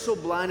never so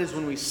blind as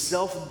when we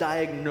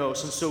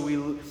self-diagnose, and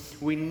so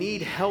we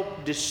need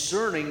help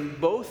discerning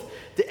both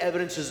the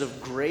evidences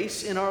of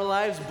grace in our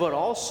lives, but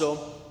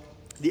also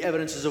the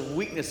evidences of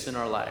weakness in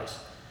our lives.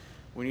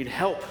 We need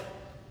help.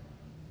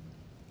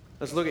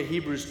 Let's look at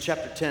Hebrews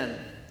chapter 10,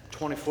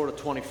 24 to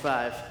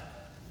 25.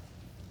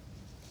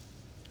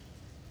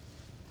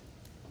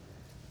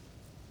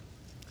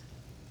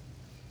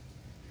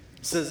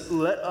 It says,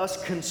 let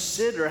us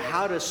consider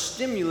how to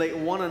stimulate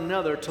one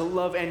another to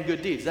love and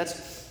good deeds.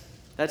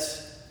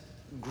 That's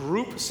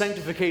group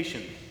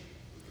sanctification.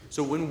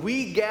 So when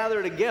we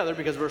gather together,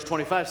 because verse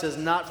 25 says,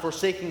 not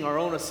forsaking our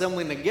own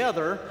assembling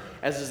together,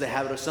 as is the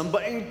habit of some,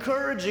 but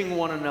encouraging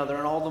one another,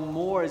 and all the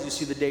more as you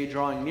see the day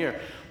drawing near.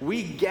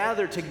 We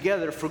gather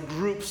together for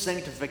group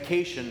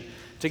sanctification,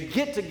 to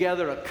get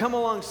together, to come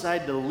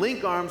alongside, to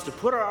link arms, to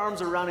put our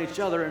arms around each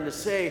other, and to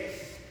say,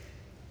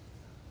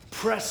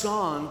 press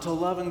on to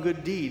love and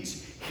good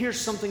deeds. Here's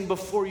something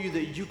before you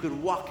that you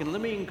could walk in. Let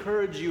me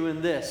encourage you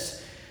in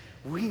this.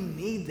 We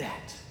need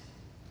that.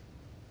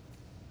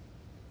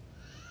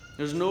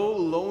 There's no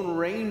lone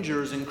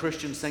rangers in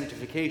Christian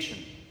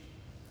sanctification.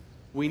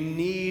 We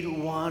need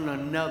one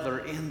another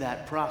in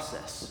that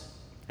process.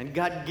 And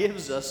God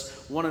gives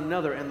us one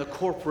another in the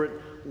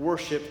corporate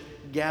worship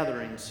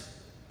gatherings.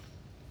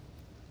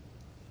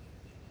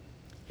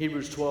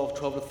 Hebrews 12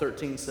 to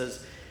 13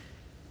 says,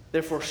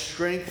 therefore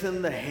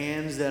strengthen the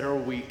hands that are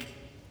weak.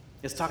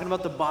 It's talking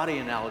about the body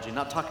analogy,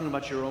 not talking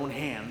about your own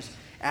hands.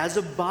 As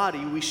a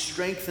body, we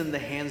strengthen the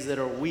hands that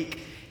are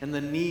weak and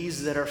the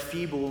knees that are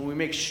feeble, and we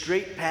make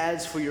straight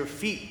paths for your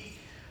feet,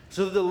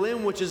 so that the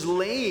limb which is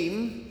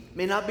lame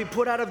may not be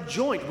put out of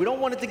joint. We don't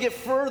want it to get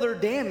further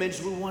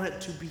damaged. We want it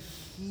to be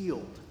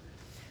healed.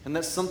 And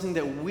that's something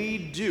that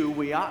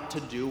we ought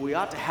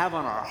to have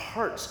on our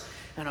hearts,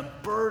 and a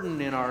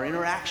burden in our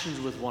interactions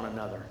with one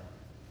another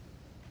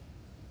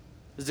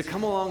is to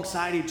come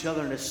alongside each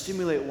other and to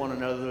stimulate one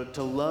another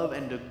to love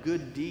and to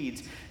good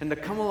deeds, and to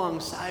come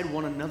alongside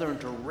one another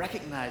and to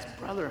recognize,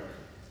 brother,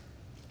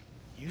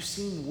 you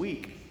seem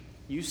weak.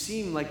 You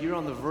seem like you're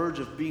on the verge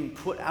of being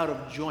put out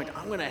of joint.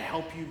 I'm going to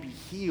help you be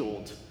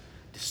healed.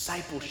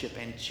 Discipleship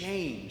and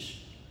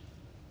change.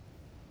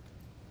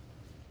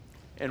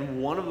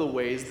 And one of the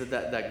ways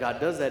that God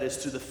does that is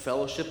through the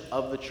fellowship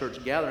of the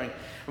church gathering.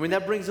 I mean,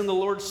 that brings in the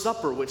Lord's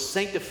Supper, which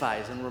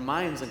sanctifies and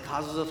reminds and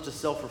causes us to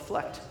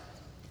self-reflect.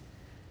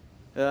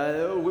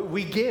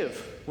 We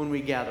give when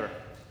we gather.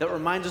 That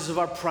reminds us of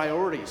our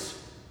priorities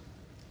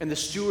and the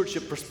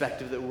stewardship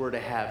perspective that we're to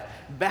have.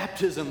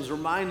 Baptisms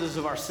reminds us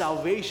of our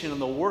salvation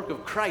and the work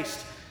of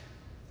Christ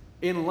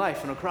in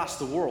life and across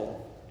the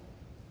world.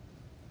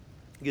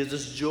 It gives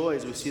us joy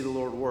as we see the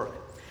Lord work.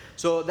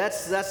 So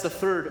that's the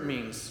third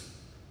means.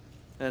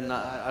 And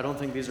I don't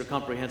think these are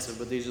comprehensive,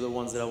 but these are the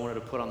ones that I wanted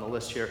to put on the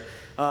list here.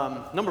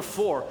 Number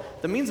 4,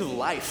 the means of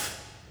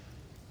life.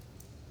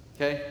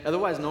 Okay?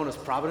 Otherwise known as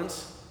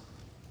providence.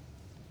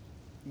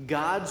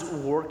 God's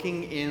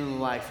working in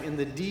life, in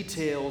the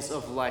details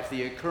of life,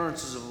 the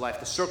occurrences of life,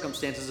 the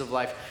circumstances of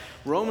life.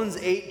 Romans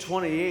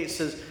 8:28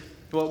 says,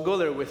 well, go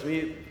there with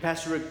me.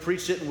 Pastor Rick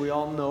preached it and we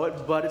all know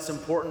it, but it's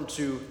important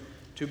to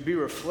be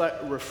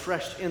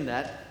refreshed in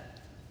that.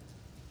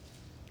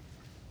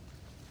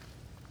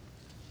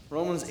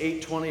 Romans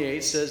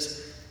 8:28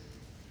 says,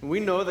 we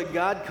know that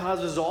God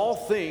causes all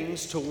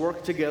things to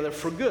work together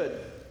for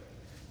good,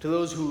 to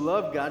those who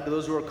love God, to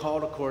those who are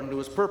called according to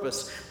his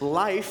purpose.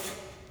 Life,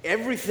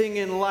 everything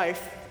in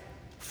life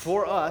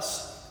for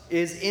us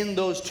is in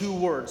those two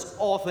words,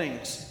 all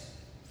things.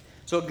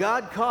 So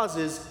God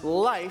causes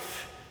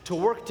life to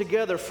work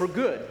together for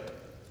good.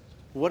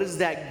 What is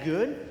that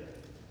good?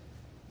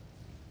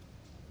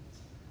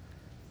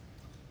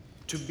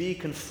 To be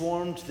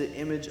conformed to the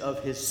image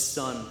of his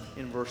Son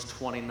in verse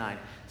 29.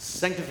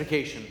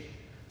 Sanctification.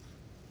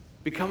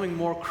 Becoming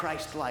more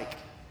Christ-like.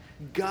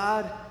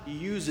 God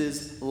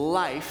uses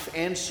life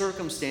and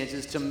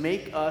circumstances to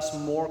make us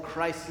more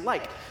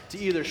Christ-like, to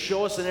either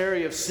show us an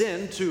area of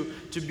sin to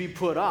be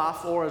put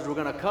off, or as we're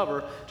going to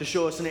cover, to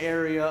show us an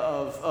area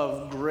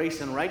of grace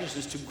and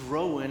righteousness to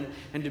grow in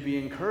and to be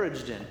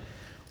encouraged in.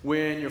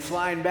 When you're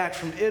flying back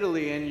from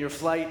Italy and your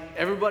flight,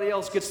 everybody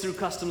else gets through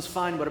customs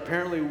fine, but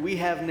apparently we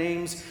have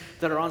names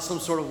that are on some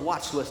sort of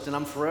watch list, and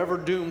I'm forever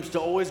doomed to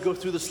always go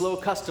through the slow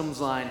customs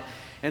line.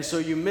 And so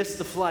you miss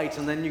the flight,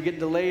 and then you get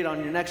delayed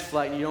on your next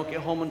flight, and you don't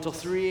get home until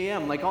 3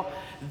 a.m.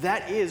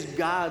 That is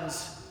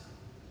God's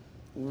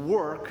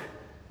work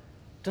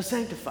to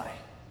sanctify.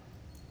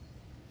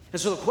 And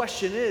so the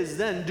question is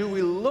then, do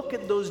we look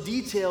at those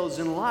details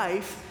in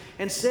life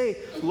and say,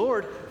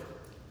 Lord,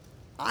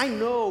 I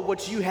know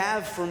what you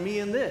have for me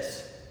in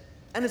this,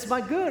 and it's my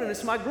good and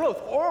it's my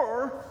growth.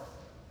 Or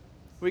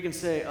we can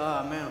say,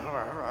 oh man,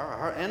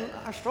 and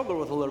I struggle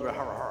with a little bit.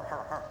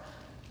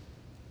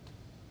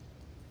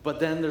 But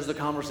then there's the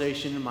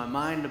conversation in my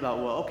mind about,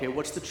 well, okay,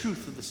 what's the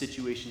truth of the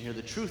situation here?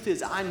 The truth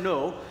is I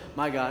know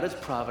my God is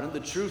provident. The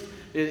truth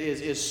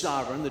is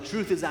sovereign. The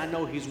truth is I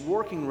know he's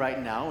working right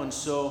now, and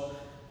so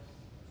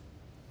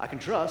I can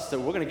trust that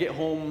we're going to get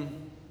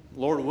home,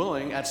 Lord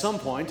willing, at some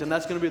point, and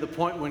that's going to be the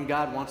point when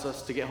God wants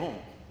us to get home.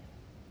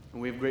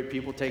 And we have great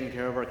people taking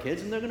care of our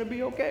kids, and they're going to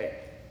be okay.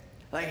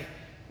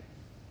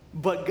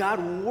 But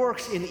God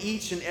works in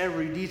each and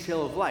every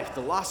detail of life.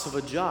 The loss of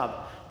a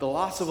job, the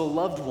loss of a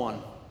loved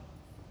one,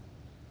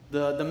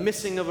 the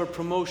missing of a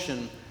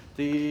promotion,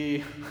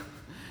 the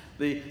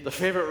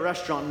favorite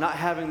restaurant not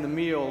having the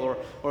meal,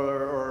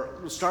 or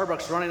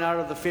Starbucks running out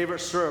of the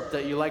favorite syrup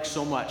that you like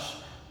so much.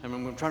 I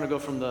mean, I'm trying to go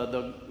from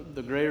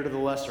the greater to the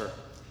lesser.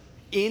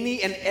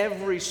 Any and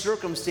every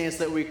circumstance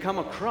that we come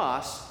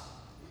across,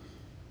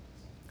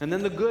 and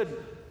then the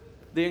good,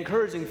 the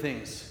encouraging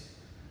things.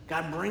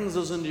 God brings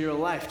those into your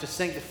life to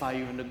sanctify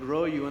you and to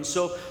grow you. And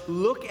so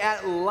look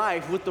at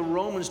life with the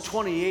Romans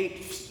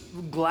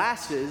 28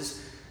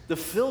 glasses, the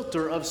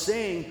filter of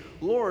saying,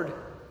 Lord,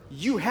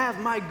 you have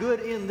my good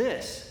in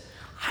this.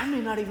 I may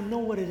not even know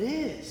what it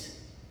is.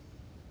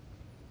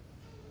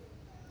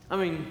 I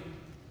mean,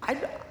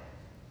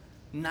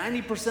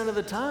 90% of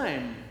the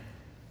time,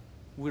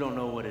 we don't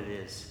know what it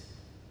is.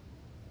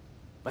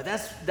 But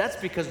that's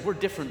because we're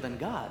different than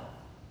God.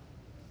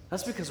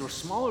 That's because we're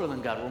smaller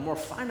than God. We're more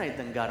finite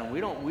than God, and we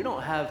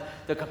don't have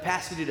the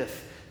capacity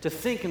to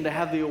think and to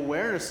have the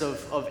awareness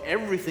of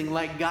everything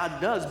like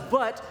God does.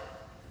 But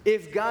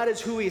if God is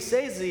who he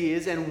says he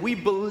is, and we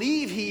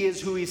believe he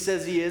is who he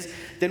says he is,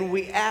 then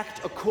we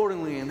act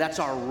accordingly, and that's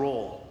our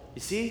role.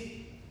 You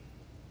see?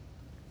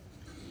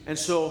 And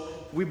so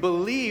we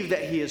believe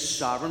that he is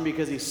sovereign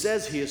because he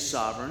says he is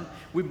sovereign.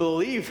 We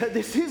believe that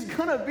this is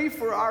going to be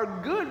for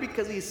our good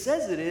because he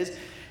says it is.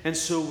 And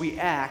so we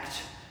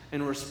act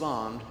and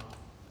respond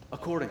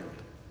accordingly.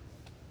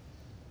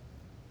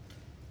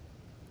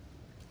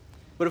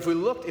 But if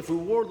we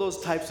wore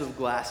those types of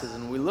glasses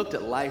and we looked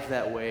at life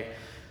that way,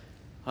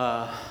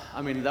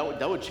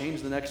 that would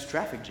change the next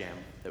traffic jam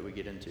that we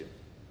get into.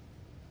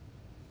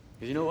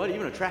 Because you know what?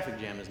 Even a traffic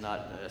jam is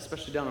not,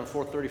 especially down on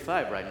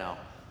 435 right now,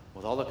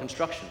 with all the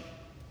construction.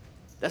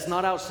 That's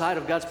not outside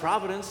of God's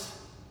providence.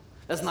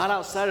 That's not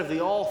outside of the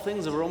all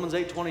things of Romans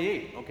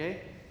 8:28,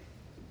 okay?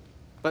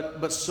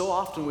 But so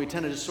often we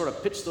tend to just sort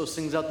of pitch those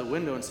things out the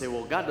window and say,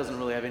 well, God doesn't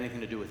really have anything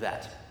to do with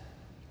that.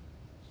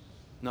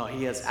 No,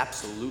 he has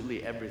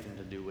absolutely everything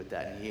to do with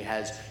that. And he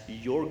has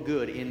your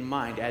good in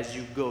mind as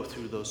you go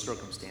through those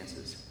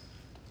circumstances.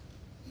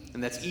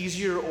 And that's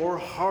easier or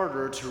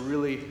harder to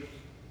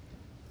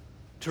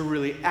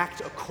really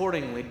act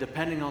accordingly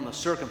depending on the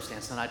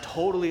circumstance. And I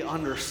totally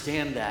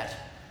understand that.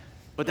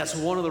 But that's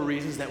one of the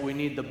reasons that we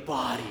need the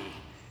body,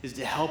 is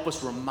to help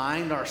us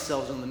remind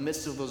ourselves in the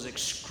midst of those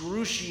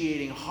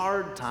excruciating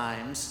hard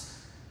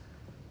times,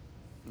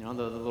 you know,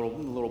 the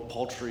little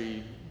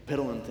paltry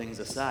piddling things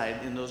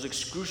aside, in those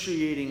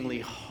excruciatingly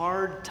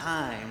hard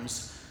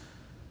times,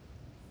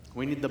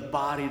 we need the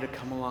body to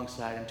come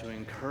alongside and to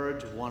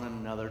encourage one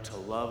another to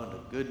love and to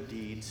good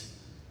deeds,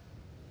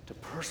 to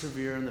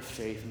persevere in the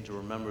faith and to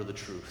remember the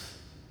truth.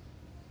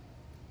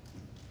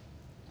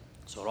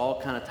 So it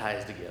all kind of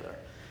ties together.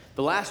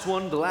 The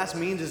last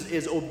means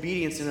is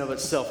obedience in and of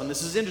itself. And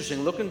this is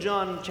interesting. Look in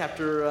John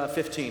chapter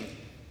 15.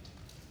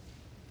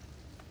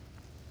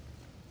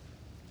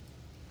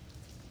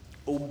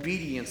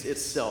 Obedience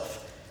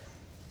itself.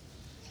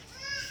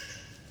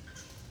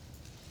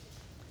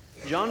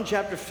 John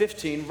chapter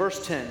 15,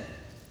 verse 10.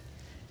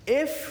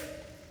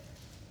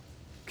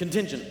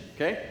 Contingent,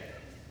 okay?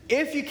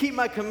 If you keep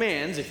my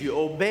commands, if you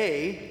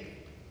obey,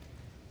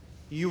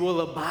 you will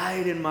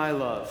abide in my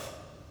love,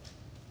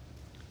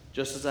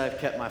 just as I have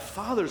kept my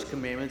Father's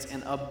commandments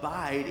and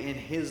abide in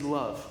his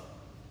love.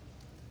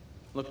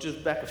 Look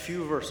just back a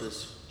few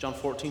verses. John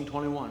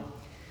 14:21.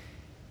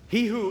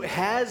 He who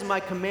has my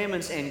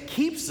commandments and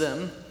keeps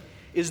them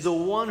is the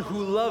one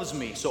who loves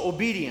me. So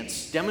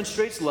obedience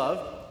demonstrates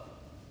love.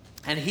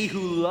 And he who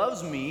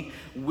loves me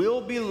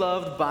will be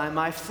loved by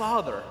my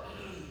Father.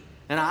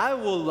 And I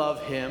will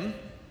love him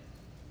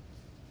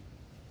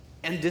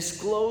and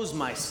disclose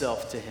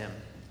myself to him.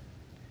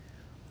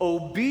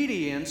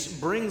 Obedience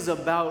brings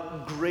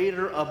about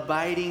greater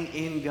abiding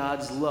in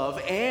God's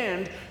love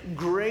and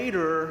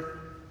greater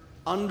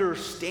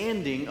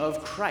understanding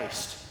of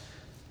Christ.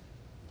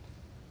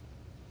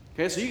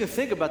 Okay, so you can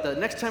think about that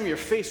next time you're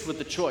faced with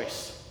the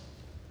choice.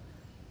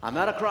 I'm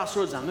at a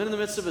crossroads, I'm in the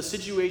midst of a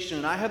situation,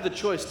 and I have the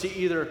choice to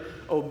either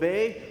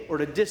obey or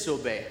to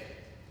disobey.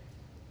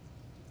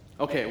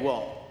 Okay,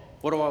 well,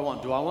 what do I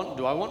want? Do I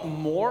want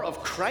more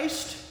of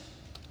Christ?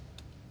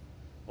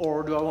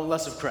 Or do I want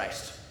less of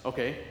Christ?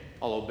 Okay,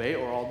 I'll obey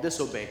or I'll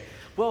disobey.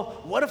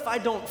 Well, what if I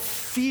don't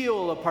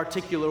feel a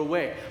particular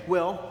way?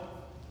 Well,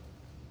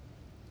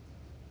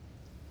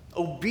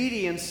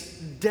 obedience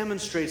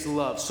demonstrates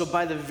love. So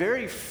by the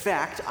very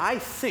fact, I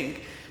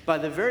think, by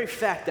the very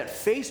fact that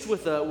faced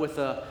with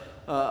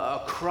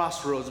a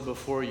crossroads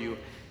before you,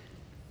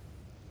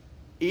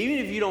 even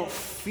if you don't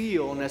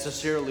feel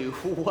necessarily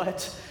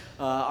what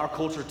our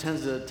culture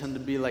tends to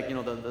be like, you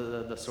know,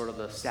 the sort of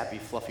the sappy,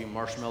 fluffy,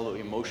 marshmallow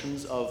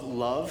emotions of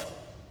love,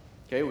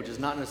 okay, which is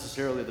not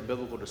necessarily the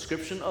biblical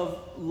description of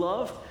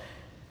love.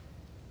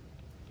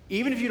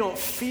 Even if you don't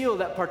feel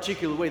that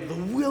particular way, the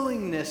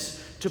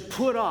willingness to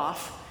put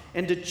off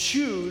and to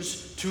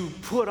choose to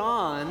put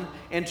on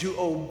and to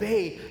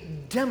obey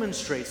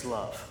demonstrates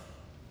love.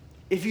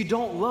 If you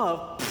don't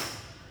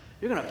love,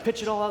 you're going to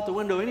pitch it all out the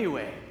window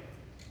anyway.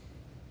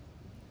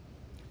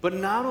 But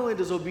not only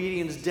does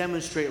obedience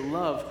demonstrate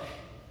love,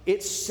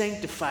 it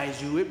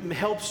sanctifies you. It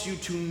helps you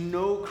to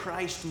know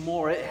Christ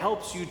more. It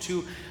helps you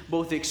to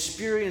both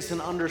experience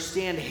and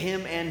understand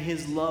him and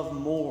his love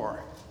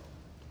more.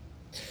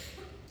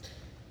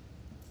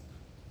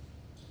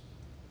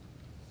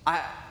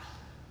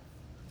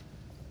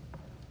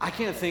 I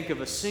can't think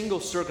of a single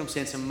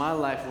circumstance in my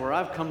life where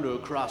I've come to a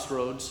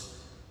crossroads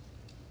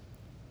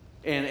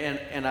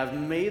and I've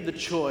made the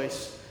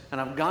choice and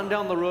I've gone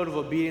down the road of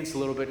obedience a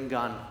little bit and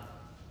gone,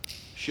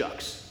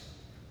 shucks,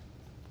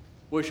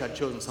 wish I'd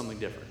chosen something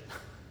different.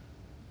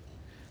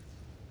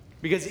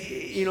 Because,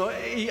 you know,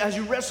 as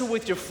you wrestle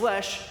with your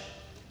flesh,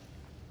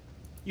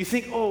 you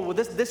think, oh, well,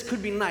 this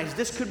could be nice,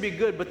 this could be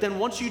good, but then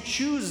once you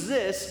choose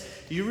this,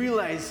 you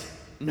realize,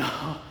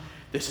 no,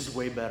 this is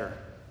way better,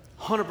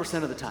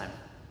 100% of the time.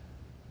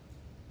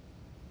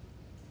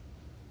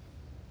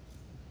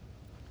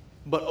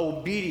 But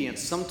obedience,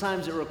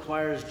 sometimes it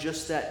requires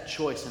just that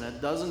choice, and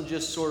it doesn't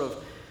just sort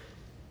of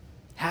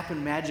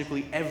happen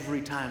magically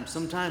every time.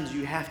 Sometimes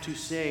you have to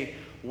say,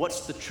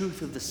 what's the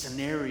truth of the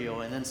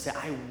scenario, and then say,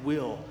 I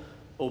will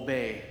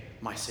obey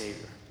my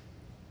Savior.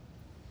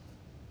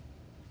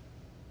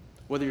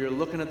 Whether you're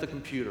looking at the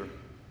computer,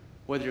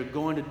 whether you're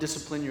going to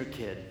discipline your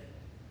kid,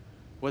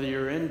 whether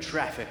you're in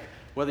traffic,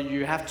 whether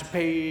you have to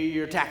pay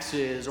your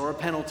taxes or a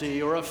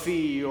penalty or a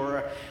fee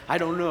or I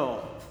don't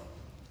know.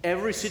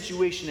 Every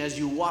situation as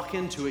you walk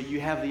into it, you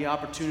have the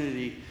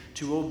opportunity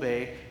to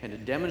obey and to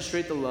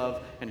demonstrate the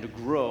love and to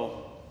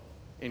grow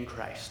in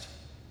Christ.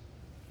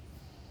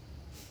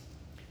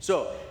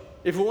 So,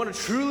 if we want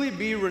to truly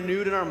be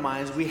renewed in our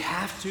minds, we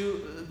have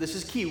to, this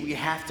is key, we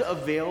have to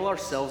avail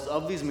ourselves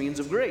of these means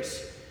of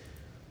grace.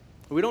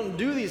 We don't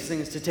do these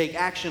things to take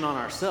action on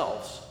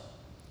ourselves.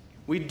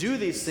 We do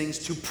these things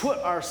to put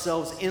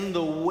ourselves in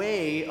the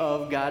way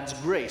of God's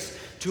grace,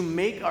 to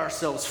make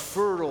ourselves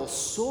fertile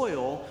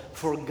soil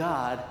for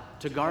God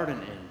to garden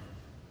in.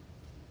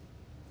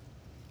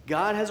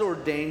 God has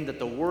ordained that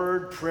the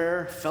word,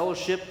 prayer,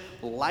 fellowship,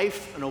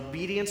 life, and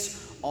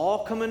obedience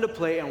all come into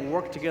play and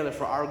work together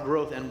for our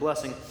growth and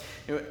blessing.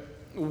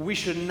 We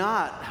should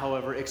not,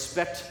 however,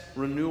 expect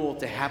renewal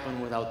to happen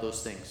without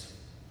those things.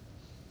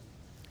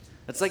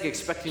 It's like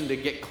expecting to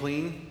get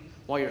clean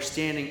while you're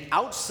standing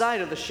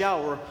outside of the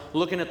shower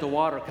looking at the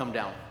water come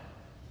down.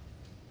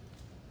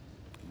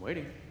 I'm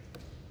waiting.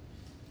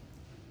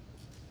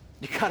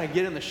 You gotta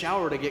get in the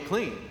shower to get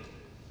clean.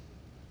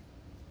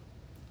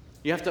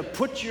 You have to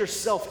put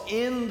yourself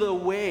in the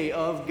way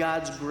of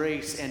God's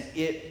grace, and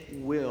it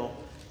will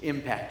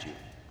impact you.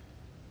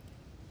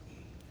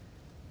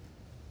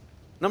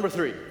 Number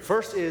 3.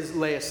 First is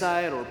lay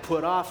aside or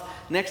put off.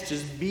 Next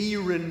is be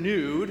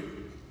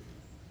renewed.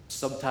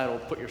 Subtitle,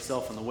 put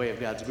yourself in the way of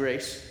God's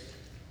grace.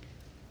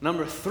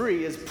 Number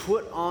 3 is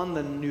put on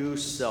the new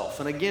self.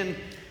 And again,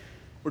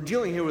 we're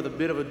dealing here with a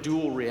bit of a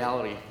dual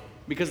reality,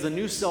 because the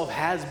new self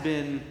has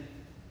been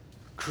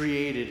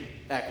created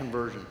at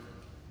conversion.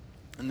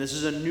 And this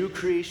is a new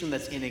creation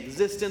that's in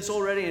existence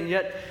already, and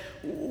yet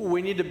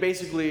we need to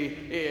basically,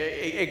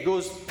 it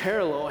goes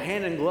parallel,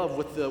 hand in glove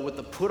with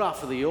the put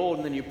off of the old,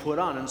 and then you put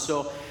on. And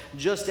so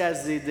just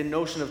as the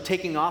notion of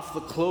taking off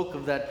the cloak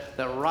of that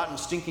rotten,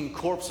 stinking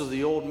corpse of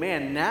the old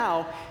man,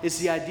 now is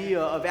the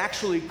idea of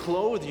actually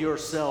clothe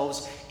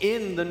yourselves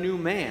in the new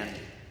man.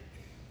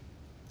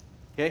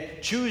 Okay?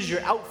 Choose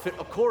your outfit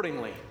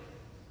accordingly.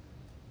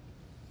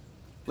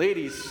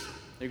 Ladies,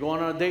 you're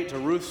going on a date to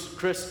Ruth's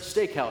Chris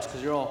Steakhouse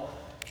because you're all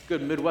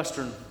good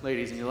Midwestern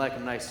ladies and you like a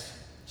nice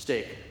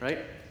steak, right?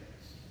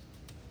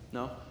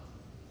 No?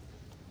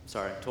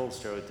 Sorry, total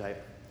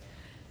stereotype.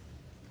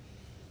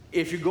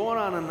 If you're going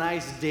on a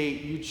nice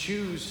date, you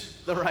choose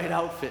the right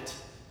outfit.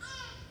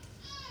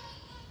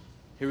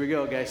 Here we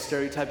go, guys.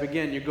 Stereotype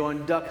again. You're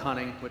going duck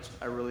hunting, which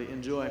I really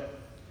enjoy.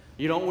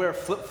 You don't wear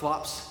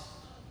flip-flops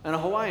and a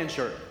Hawaiian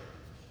shirt.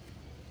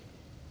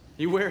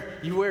 You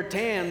wear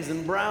tans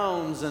and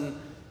browns, and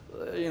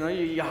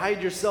you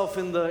hide yourself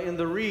in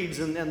the reeds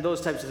and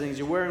those types of things.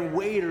 You're wearing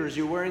waders.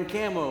 You're wearing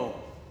camo.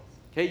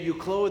 Okay, you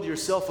clothe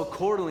yourself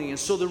accordingly. And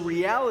so the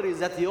reality is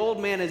that the old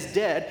man is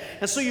dead,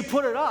 and so you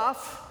put it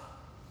off.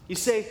 You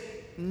say,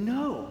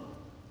 no,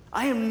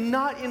 I am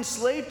not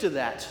enslaved to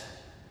that.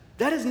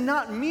 That is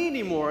not me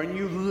anymore. And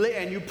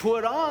you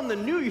put on the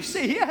new. You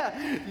say,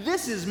 yeah,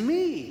 this is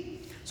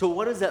me. So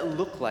what does that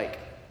look like?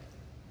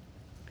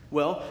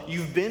 Well,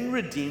 you've been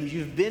redeemed,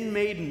 you've been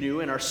made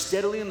new, and are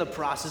steadily in the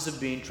process of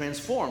being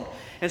transformed.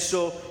 And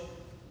so,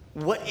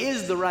 what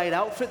is the right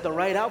outfit? The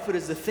right outfit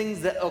is the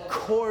things that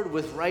accord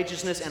with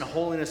righteousness and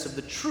holiness of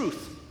the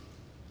truth.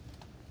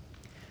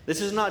 This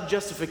is not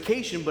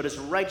justification, but it's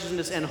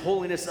righteousness and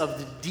holiness of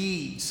the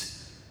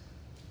deeds.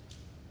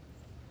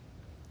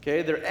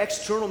 Okay, they're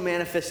external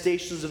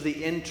manifestations of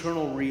the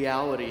internal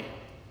reality.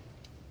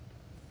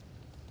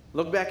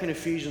 Look back in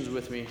Ephesians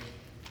with me.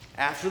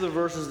 After the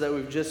verses that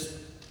we've just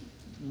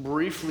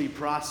briefly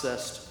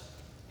processed,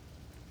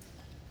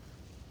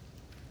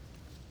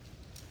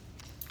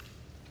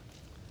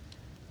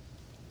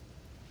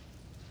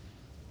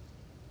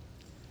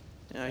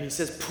 he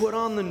says, put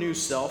on the new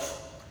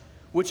self,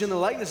 which in the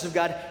likeness of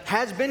God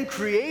has been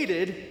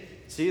created.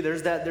 See,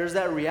 there's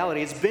that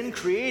reality. It's been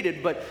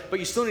created, but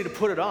you still need to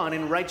put it on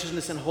in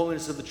righteousness and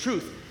holiness of the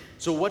truth.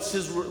 So what's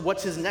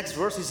his next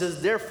verse? He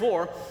says,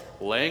 therefore,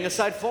 laying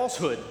aside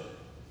falsehood.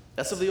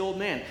 That's of the old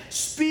man.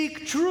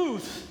 Speak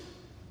truth.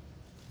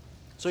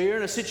 So you're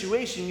in a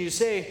situation, you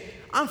say,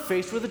 I'm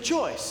faced with a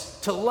choice,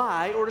 to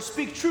lie or to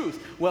speak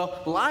truth.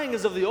 Well, lying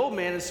is of the old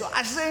man, and so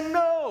I say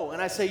no.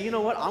 And I say, you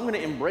know what? I'm going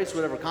to embrace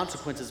whatever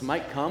consequences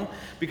might come,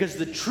 because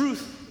the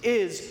truth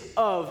is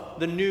of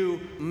the new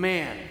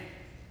man.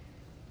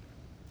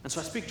 And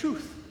so I speak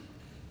truth.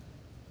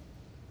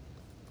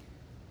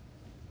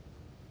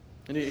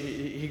 And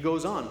he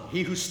goes on.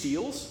 He who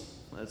steals,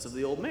 that's of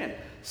the old man.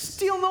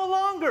 Steal no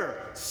longer.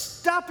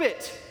 Stop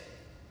it.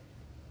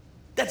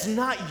 That's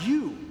not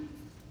you.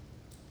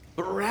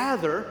 But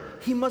rather,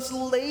 he must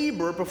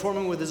labor,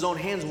 performing with his own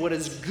hands what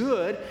is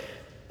good,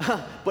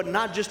 but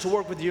not just to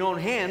work with your own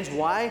hands.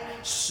 Why?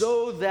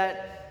 So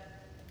that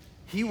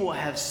he will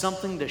have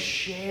something to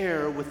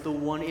share with the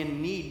one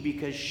in need,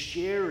 because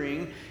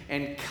sharing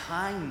and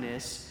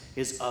kindness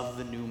is of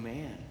the new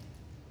man.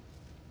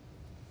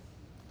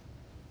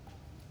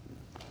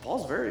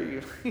 Paul's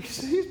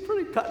he's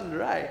pretty cut and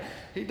dry.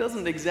 He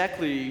doesn't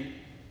exactly,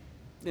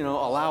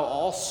 allow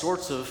all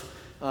sorts of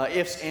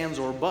ifs, ands,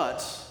 or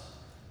buts.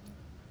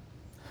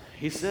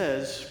 He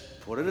says,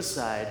 put it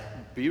aside,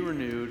 be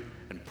renewed,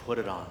 and put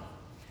it on.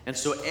 And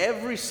so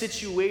every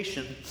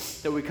situation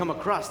that we come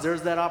across,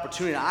 there's that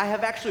opportunity. I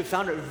have actually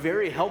found it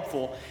very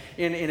helpful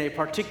in a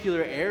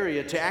particular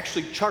area to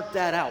actually chart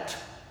that out.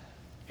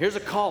 Here's a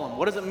column.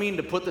 What does it mean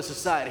to put this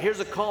aside? Here's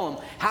a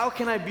column. How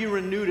can I be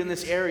renewed in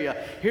this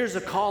area? Here's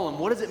a column.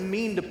 What does it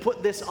mean to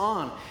put this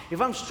on? If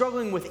I'm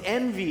struggling with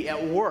envy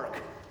at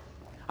work,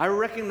 I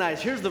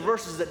recognize, here's the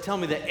verses that tell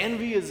me that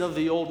envy is of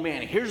the old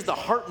man. Here's the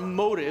heart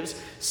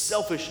motives,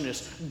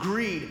 selfishness,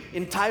 greed,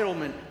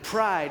 entitlement,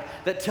 pride,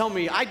 that tell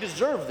me I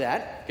deserve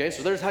that. Okay,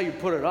 so there's how you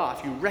put it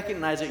off. You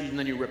recognize it and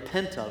then you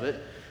repent of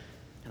it.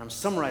 And I'm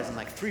summarizing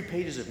like 3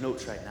 pages of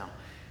notes right now.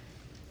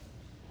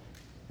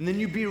 And then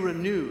you be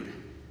renewed.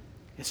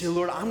 And say,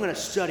 Lord, I'm going to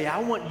study. I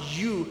want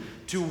you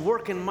to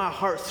work in my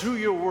heart through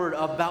your word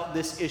about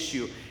this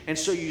issue. And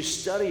so you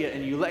study it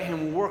and you let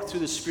him work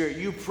through the Spirit.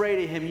 You pray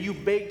to him. You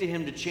beg to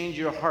him to change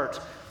your heart.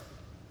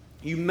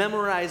 You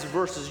memorize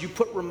verses. You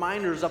put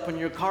reminders up on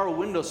your car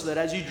window so that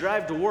as you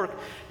drive to work,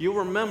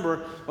 you'll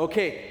remember,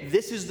 okay,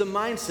 this is the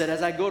mindset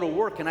as I go to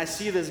work and I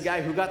see this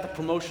guy who got the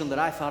promotion that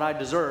I thought I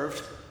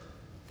deserved.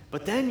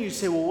 But then you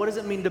say, well, what does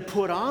it mean to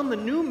put on the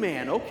new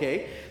man?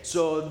 Okay,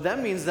 so that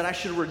means that I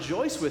should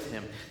rejoice with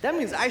him. That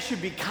means I should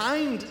be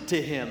kind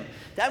to him.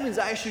 That means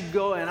I should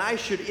go and I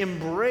should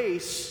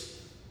embrace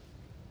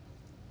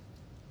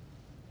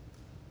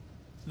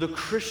the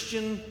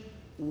Christian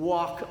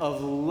walk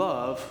of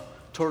love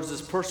towards this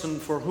person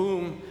for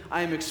whom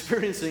I am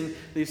experiencing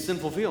these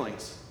sinful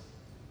feelings.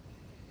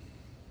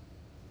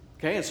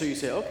 Okay, and so you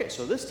say, okay,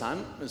 so this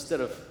time, instead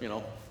of,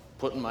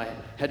 putting my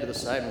head to the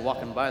side and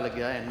walking by the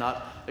guy and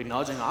not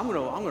acknowledging, I'm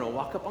gonna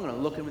walk up, I'm gonna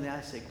look him in the eye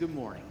and say, good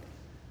morning.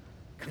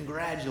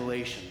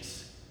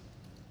 Congratulations.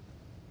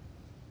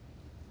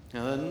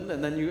 And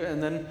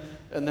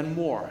then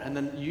more. And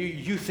then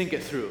you think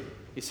it through.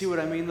 You see what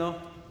I mean though?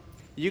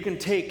 You can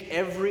take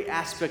every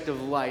aspect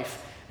of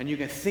life and you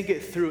can think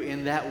it through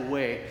in that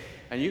way,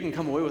 and you can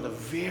come away with a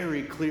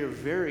very clear,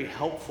 very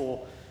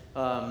helpful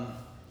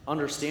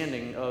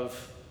understanding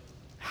of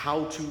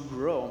how to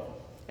grow.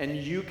 And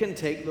you can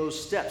take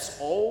those steps,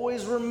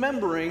 always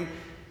remembering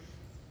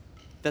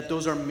that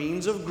those are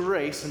means of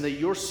grace and that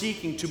you're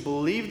seeking to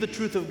believe the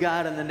truth of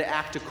God and then to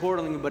act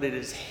accordingly, but it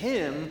is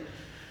him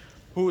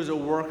who is at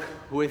work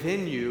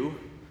within you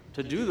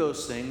to do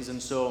those things.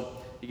 And so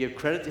you give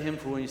credit to him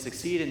for when you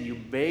succeed and you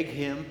beg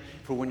him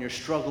for when you're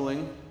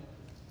struggling.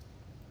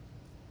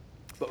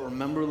 But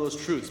remember those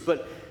truths.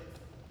 But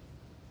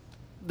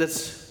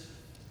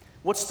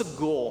what's the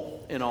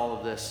goal in all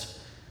of this?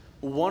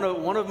 One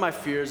of my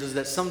fears is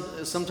that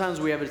sometimes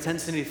we have a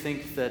tendency to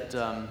think that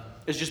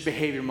it's just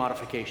behavior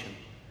modification.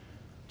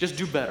 Just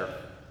do better,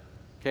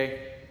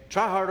 okay?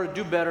 Try harder,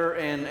 do better,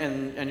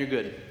 and you're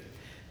good.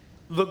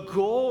 The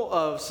goal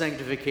of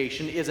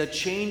sanctification is a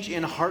change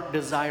in heart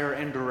desire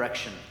and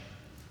direction.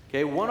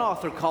 Okay, one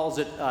author calls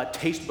it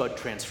taste bud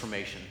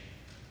transformation.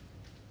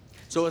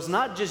 So it's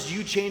not just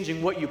you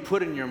changing what you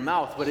put in your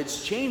mouth, but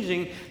it's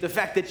changing the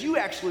fact that you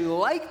actually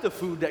like the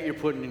food that you're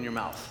putting in your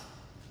mouth.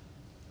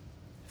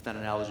 If that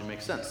analogy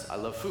makes sense. I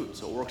love food,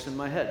 so it works in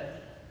my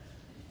head.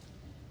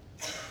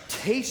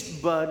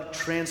 Taste bud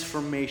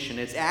transformation.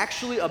 It's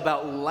actually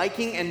about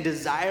liking and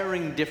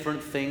desiring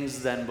different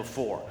things than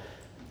before.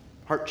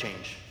 Heart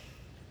change.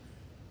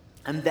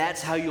 And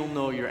that's how you'll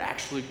know you're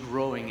actually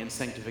growing in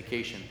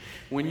sanctification.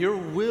 When your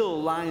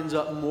will lines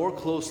up more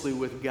closely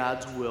with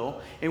God's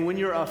will, and when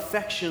your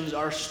affections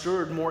are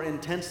stirred more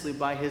intensely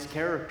by his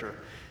character,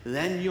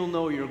 then you'll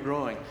know you're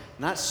growing.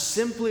 Not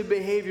simply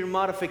behavior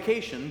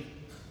modification,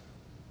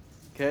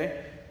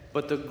 okay,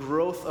 but the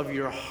growth of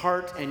your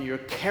heart and your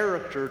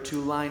character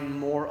to line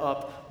more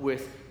up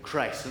with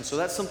Christ. And so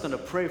that's something to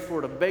pray for,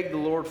 to beg the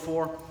Lord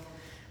for.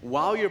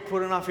 While you're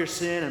putting off your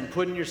sin and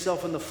putting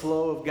yourself in the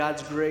flow of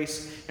God's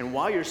grace, and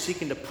while you're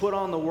seeking to put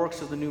on the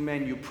works of the new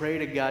man, you pray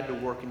to God to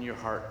work in your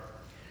heart.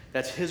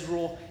 That's his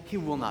role. He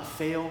will not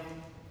fail.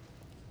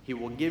 He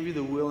will give you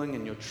the willing,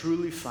 and you'll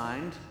truly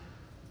find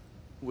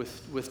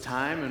with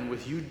time and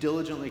with you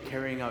diligently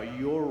carrying out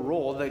your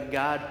role that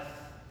God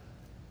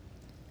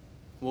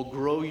will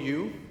grow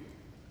you.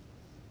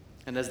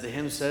 And as the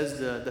hymn says,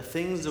 the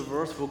things of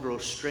earth will grow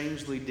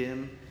strangely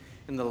dim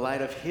in the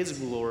light of his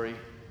glory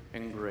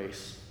and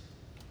grace.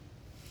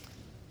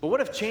 But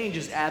what if change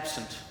is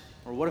absent?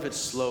 Or what if it's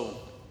slow?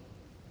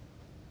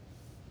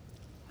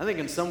 I think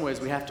in some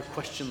ways we have to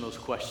question those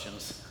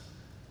questions.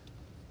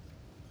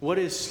 What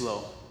is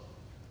slow?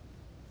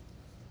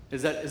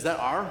 Is that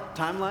our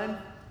timeline?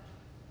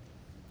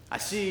 I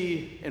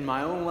see in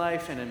my own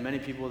life and in many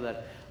people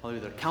that I'll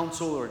either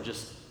counsel or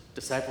just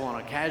disciple on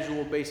a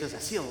casual basis, I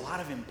see a lot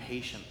of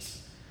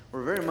impatience.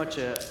 We're very much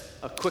a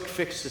quick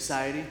fix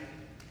society,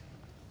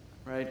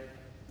 right?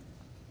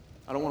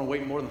 I don't want to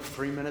wait more than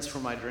 3 minutes for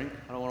my drink.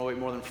 I don't want to wait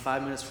more than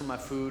 5 minutes for my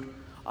food.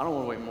 I don't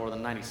want to wait more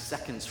than 90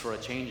 seconds for a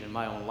change in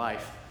my own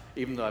life,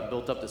 even though I've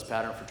built up this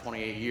pattern for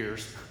 28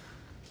 years.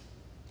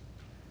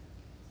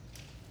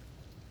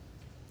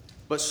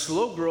 But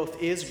slow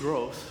growth is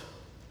growth,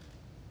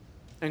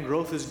 and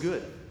growth is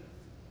good.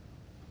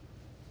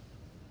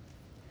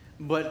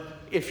 But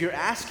if you're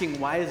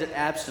asking why is it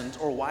absent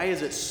or why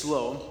is it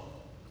slow,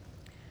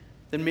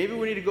 then maybe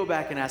we need to go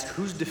back and ask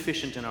who's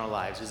deficient in our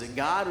lives. Is it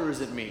God or is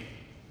it me?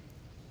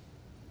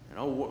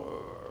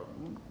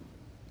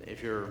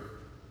 if you're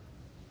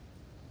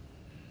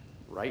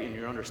right in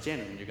your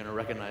understanding, you're going to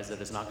recognize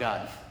that it's not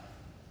God.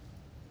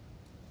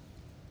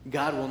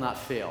 God will not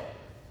fail.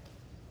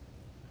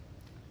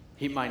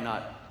 He might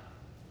not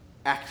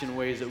act in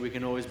ways that we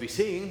can always be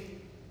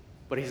seeing,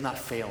 but he's not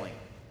failing.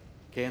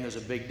 Okay, and there's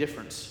a big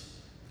difference.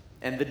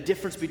 And the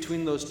difference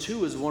between those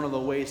two is one of the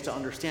ways to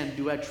understand,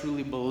 do I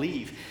truly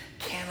believe?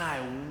 Can I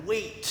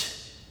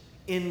wait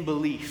in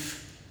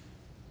belief?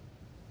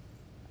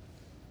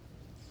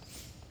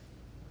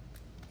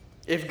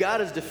 If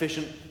God is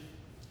deficient,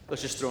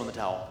 let's just throw in the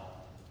towel.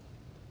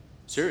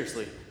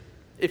 Seriously.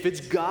 If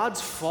it's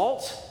God's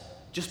fault,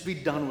 just be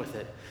done with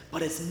it.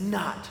 But it's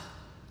not.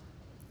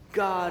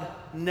 God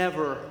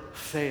never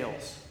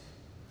fails.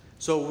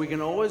 So we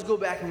can always go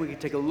back and we can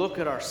take a look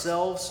at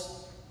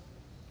ourselves.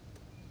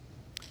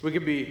 We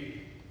could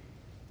be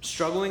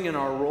struggling in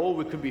our role.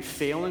 We could be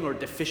failing or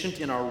deficient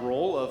in our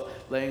role of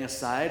laying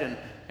aside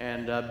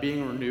and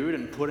being renewed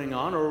and putting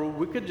on. Or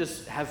we could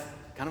just have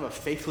kind of a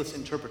faithless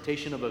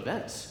interpretation of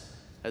events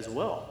as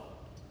well.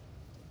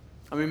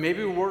 I mean,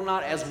 maybe we're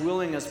not as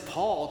willing as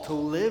Paul to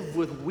live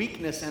with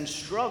weakness and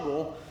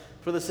struggle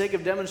for the sake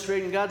of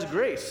demonstrating God's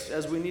grace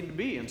as we need to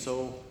be. And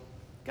so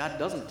God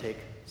doesn't take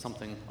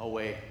something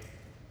away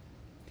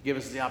to give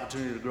us the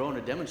opportunity to grow and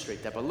to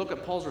demonstrate that. But look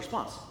at Paul's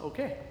response.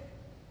 Okay,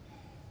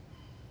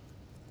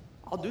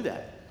 I'll do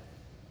that.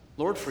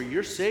 Lord, for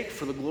your sake,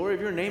 for the glory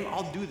of your name,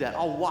 I'll do that.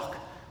 I'll walk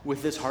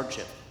with this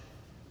hardship.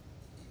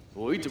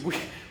 We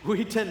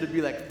tend to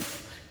be like,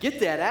 get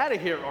that out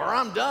of here or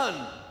I'm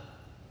done.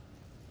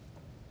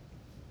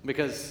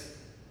 Because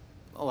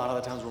a lot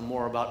of the times we're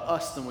more about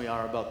us than we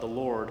are about the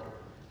Lord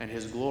and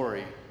his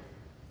glory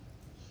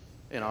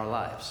in our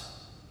lives.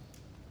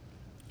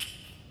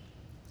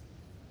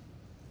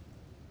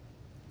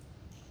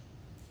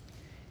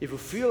 If you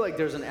feel like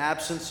there's an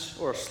absence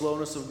or a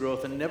slowness of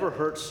growth, it never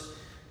hurts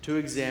to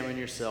examine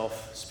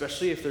yourself,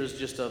 especially if there's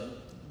just a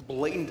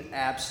blatant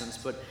absence,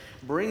 but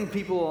bring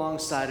people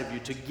alongside of you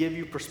to give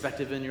you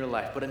perspective in your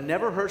life. But it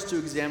never hurts to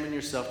examine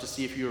yourself to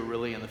see if you're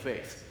really in the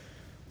faith.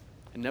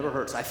 It never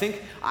hurts. I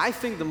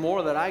think the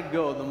more that I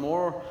go, the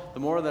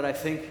more that I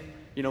think,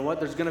 you know what,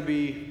 there's going to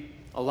be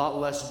a lot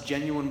less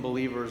genuine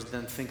believers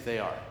than think they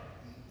are.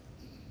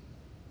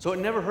 So it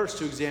never hurts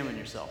to examine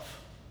yourself.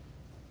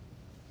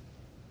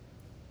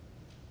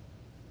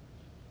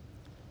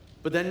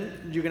 But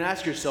then you can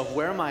ask yourself,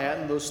 where am I at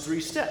in those 3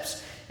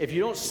 steps? If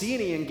you don't see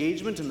any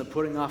engagement in the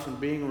putting off and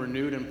being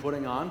renewed and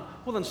putting on,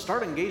 well, then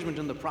start engagement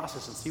in the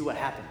process and see what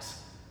happens.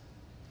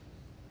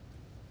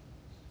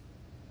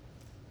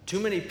 Too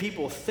many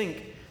people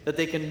think that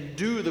they can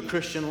do the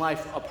Christian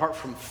life apart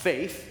from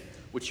faith,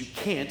 which you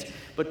can't,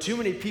 but too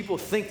many people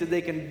think that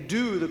they can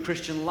do the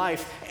Christian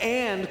life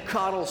and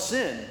coddle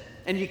sin,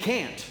 and you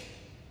can't.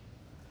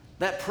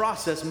 That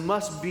process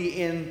must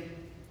be in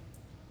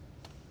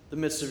the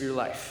midst of your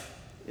life,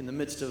 in the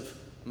midst of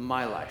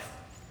my life.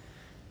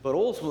 But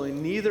ultimately,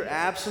 neither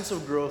absence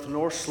of growth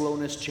nor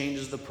slowness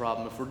changes the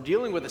problem. If we're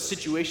dealing with a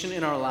situation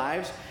in our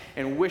lives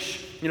and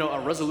wish, a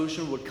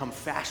resolution would come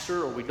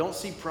faster or we don't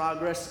see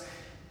progress,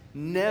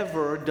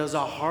 never does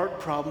a heart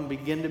problem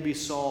begin to be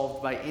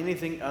solved by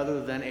anything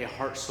other than a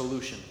heart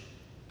solution.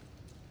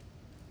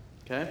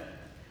 Okay?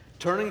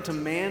 Turning to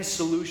man's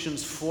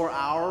solutions for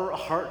our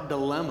heart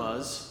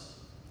dilemmas,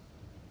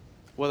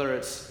 whether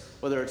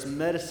it's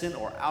medicine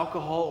or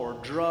alcohol or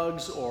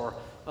drugs or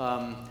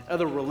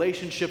other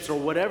relationships or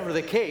whatever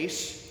the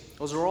case,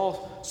 those are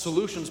all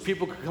solutions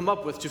people could come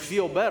up with to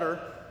feel better.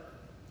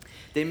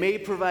 They may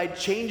provide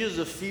changes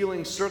of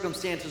feeling,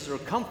 circumstances, or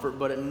comfort,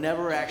 but it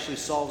never actually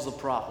solves the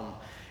problem.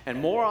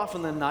 And more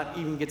often than not,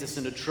 even gets us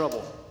into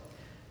trouble.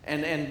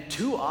 And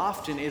too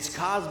often, it's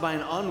caused by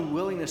an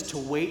unwillingness to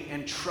wait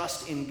and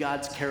trust in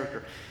God's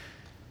character.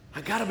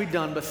 I gotta be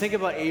done, but think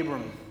about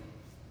Abram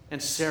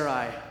and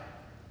Sarai.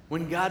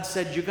 When God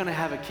said, you're gonna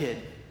have a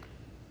kid.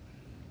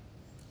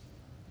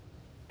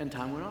 And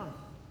time went on.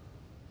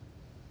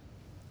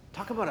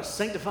 Talk about a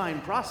sanctifying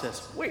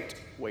process. Wait.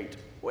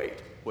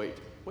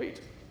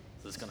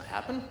 Is this going to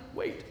happen?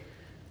 Wait.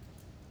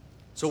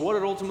 So what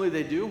did ultimately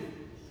they do?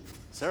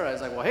 Sarah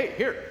is like, well, hey,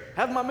 here,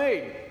 have my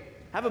maid.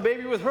 Have a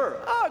baby with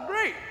her. Ah,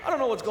 great. I don't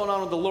know what's going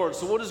on with the Lord,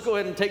 so we'll just go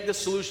ahead and take this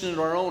solution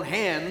into our own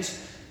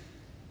hands.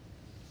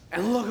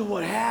 And look at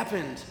what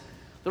happened.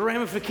 The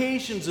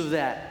ramifications of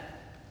that.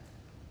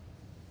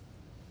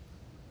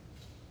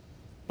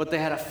 But they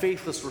had a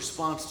faithless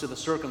response to the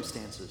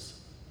circumstances.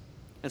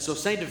 And so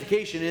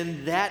sanctification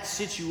in that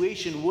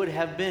situation would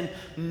have been,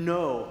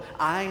 no,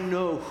 I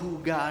know who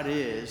God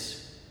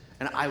is,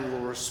 and I will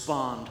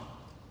respond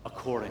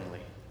accordingly.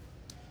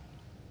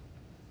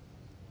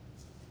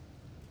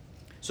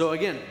 So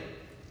again,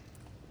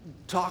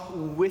 talk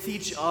with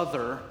each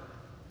other,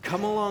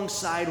 come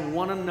alongside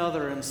one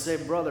another and say,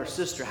 brother,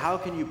 sister, how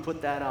can you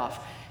put that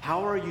off?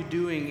 How are you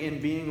doing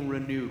in being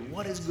renewed?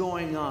 What is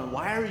going on?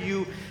 Why are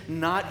you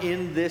not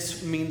in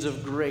this means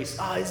of grace?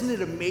 Isn't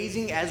it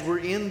amazing as we're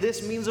in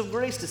this means of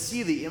grace to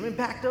see the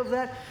impact of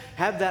that?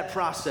 Have that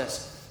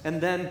process. and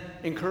then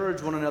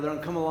encourage one another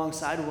and come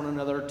alongside one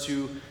another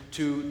to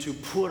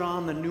put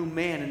on the new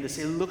man and to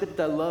say, look at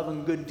the love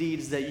and good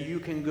deeds that you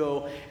can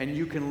go and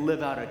you can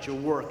live out at your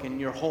work, in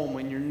your home,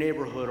 in your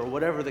neighborhood, or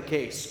whatever the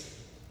case.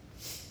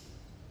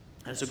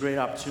 And it's a great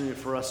opportunity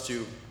for us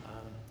to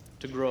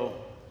grow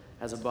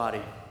as a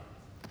body.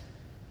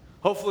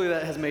 Hopefully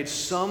that has made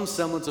some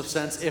semblance of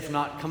sense. If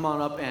not, come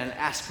on up and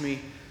ask me,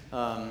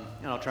 and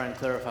I'll try and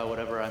clarify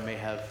whatever I may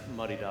have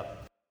muddied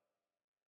up.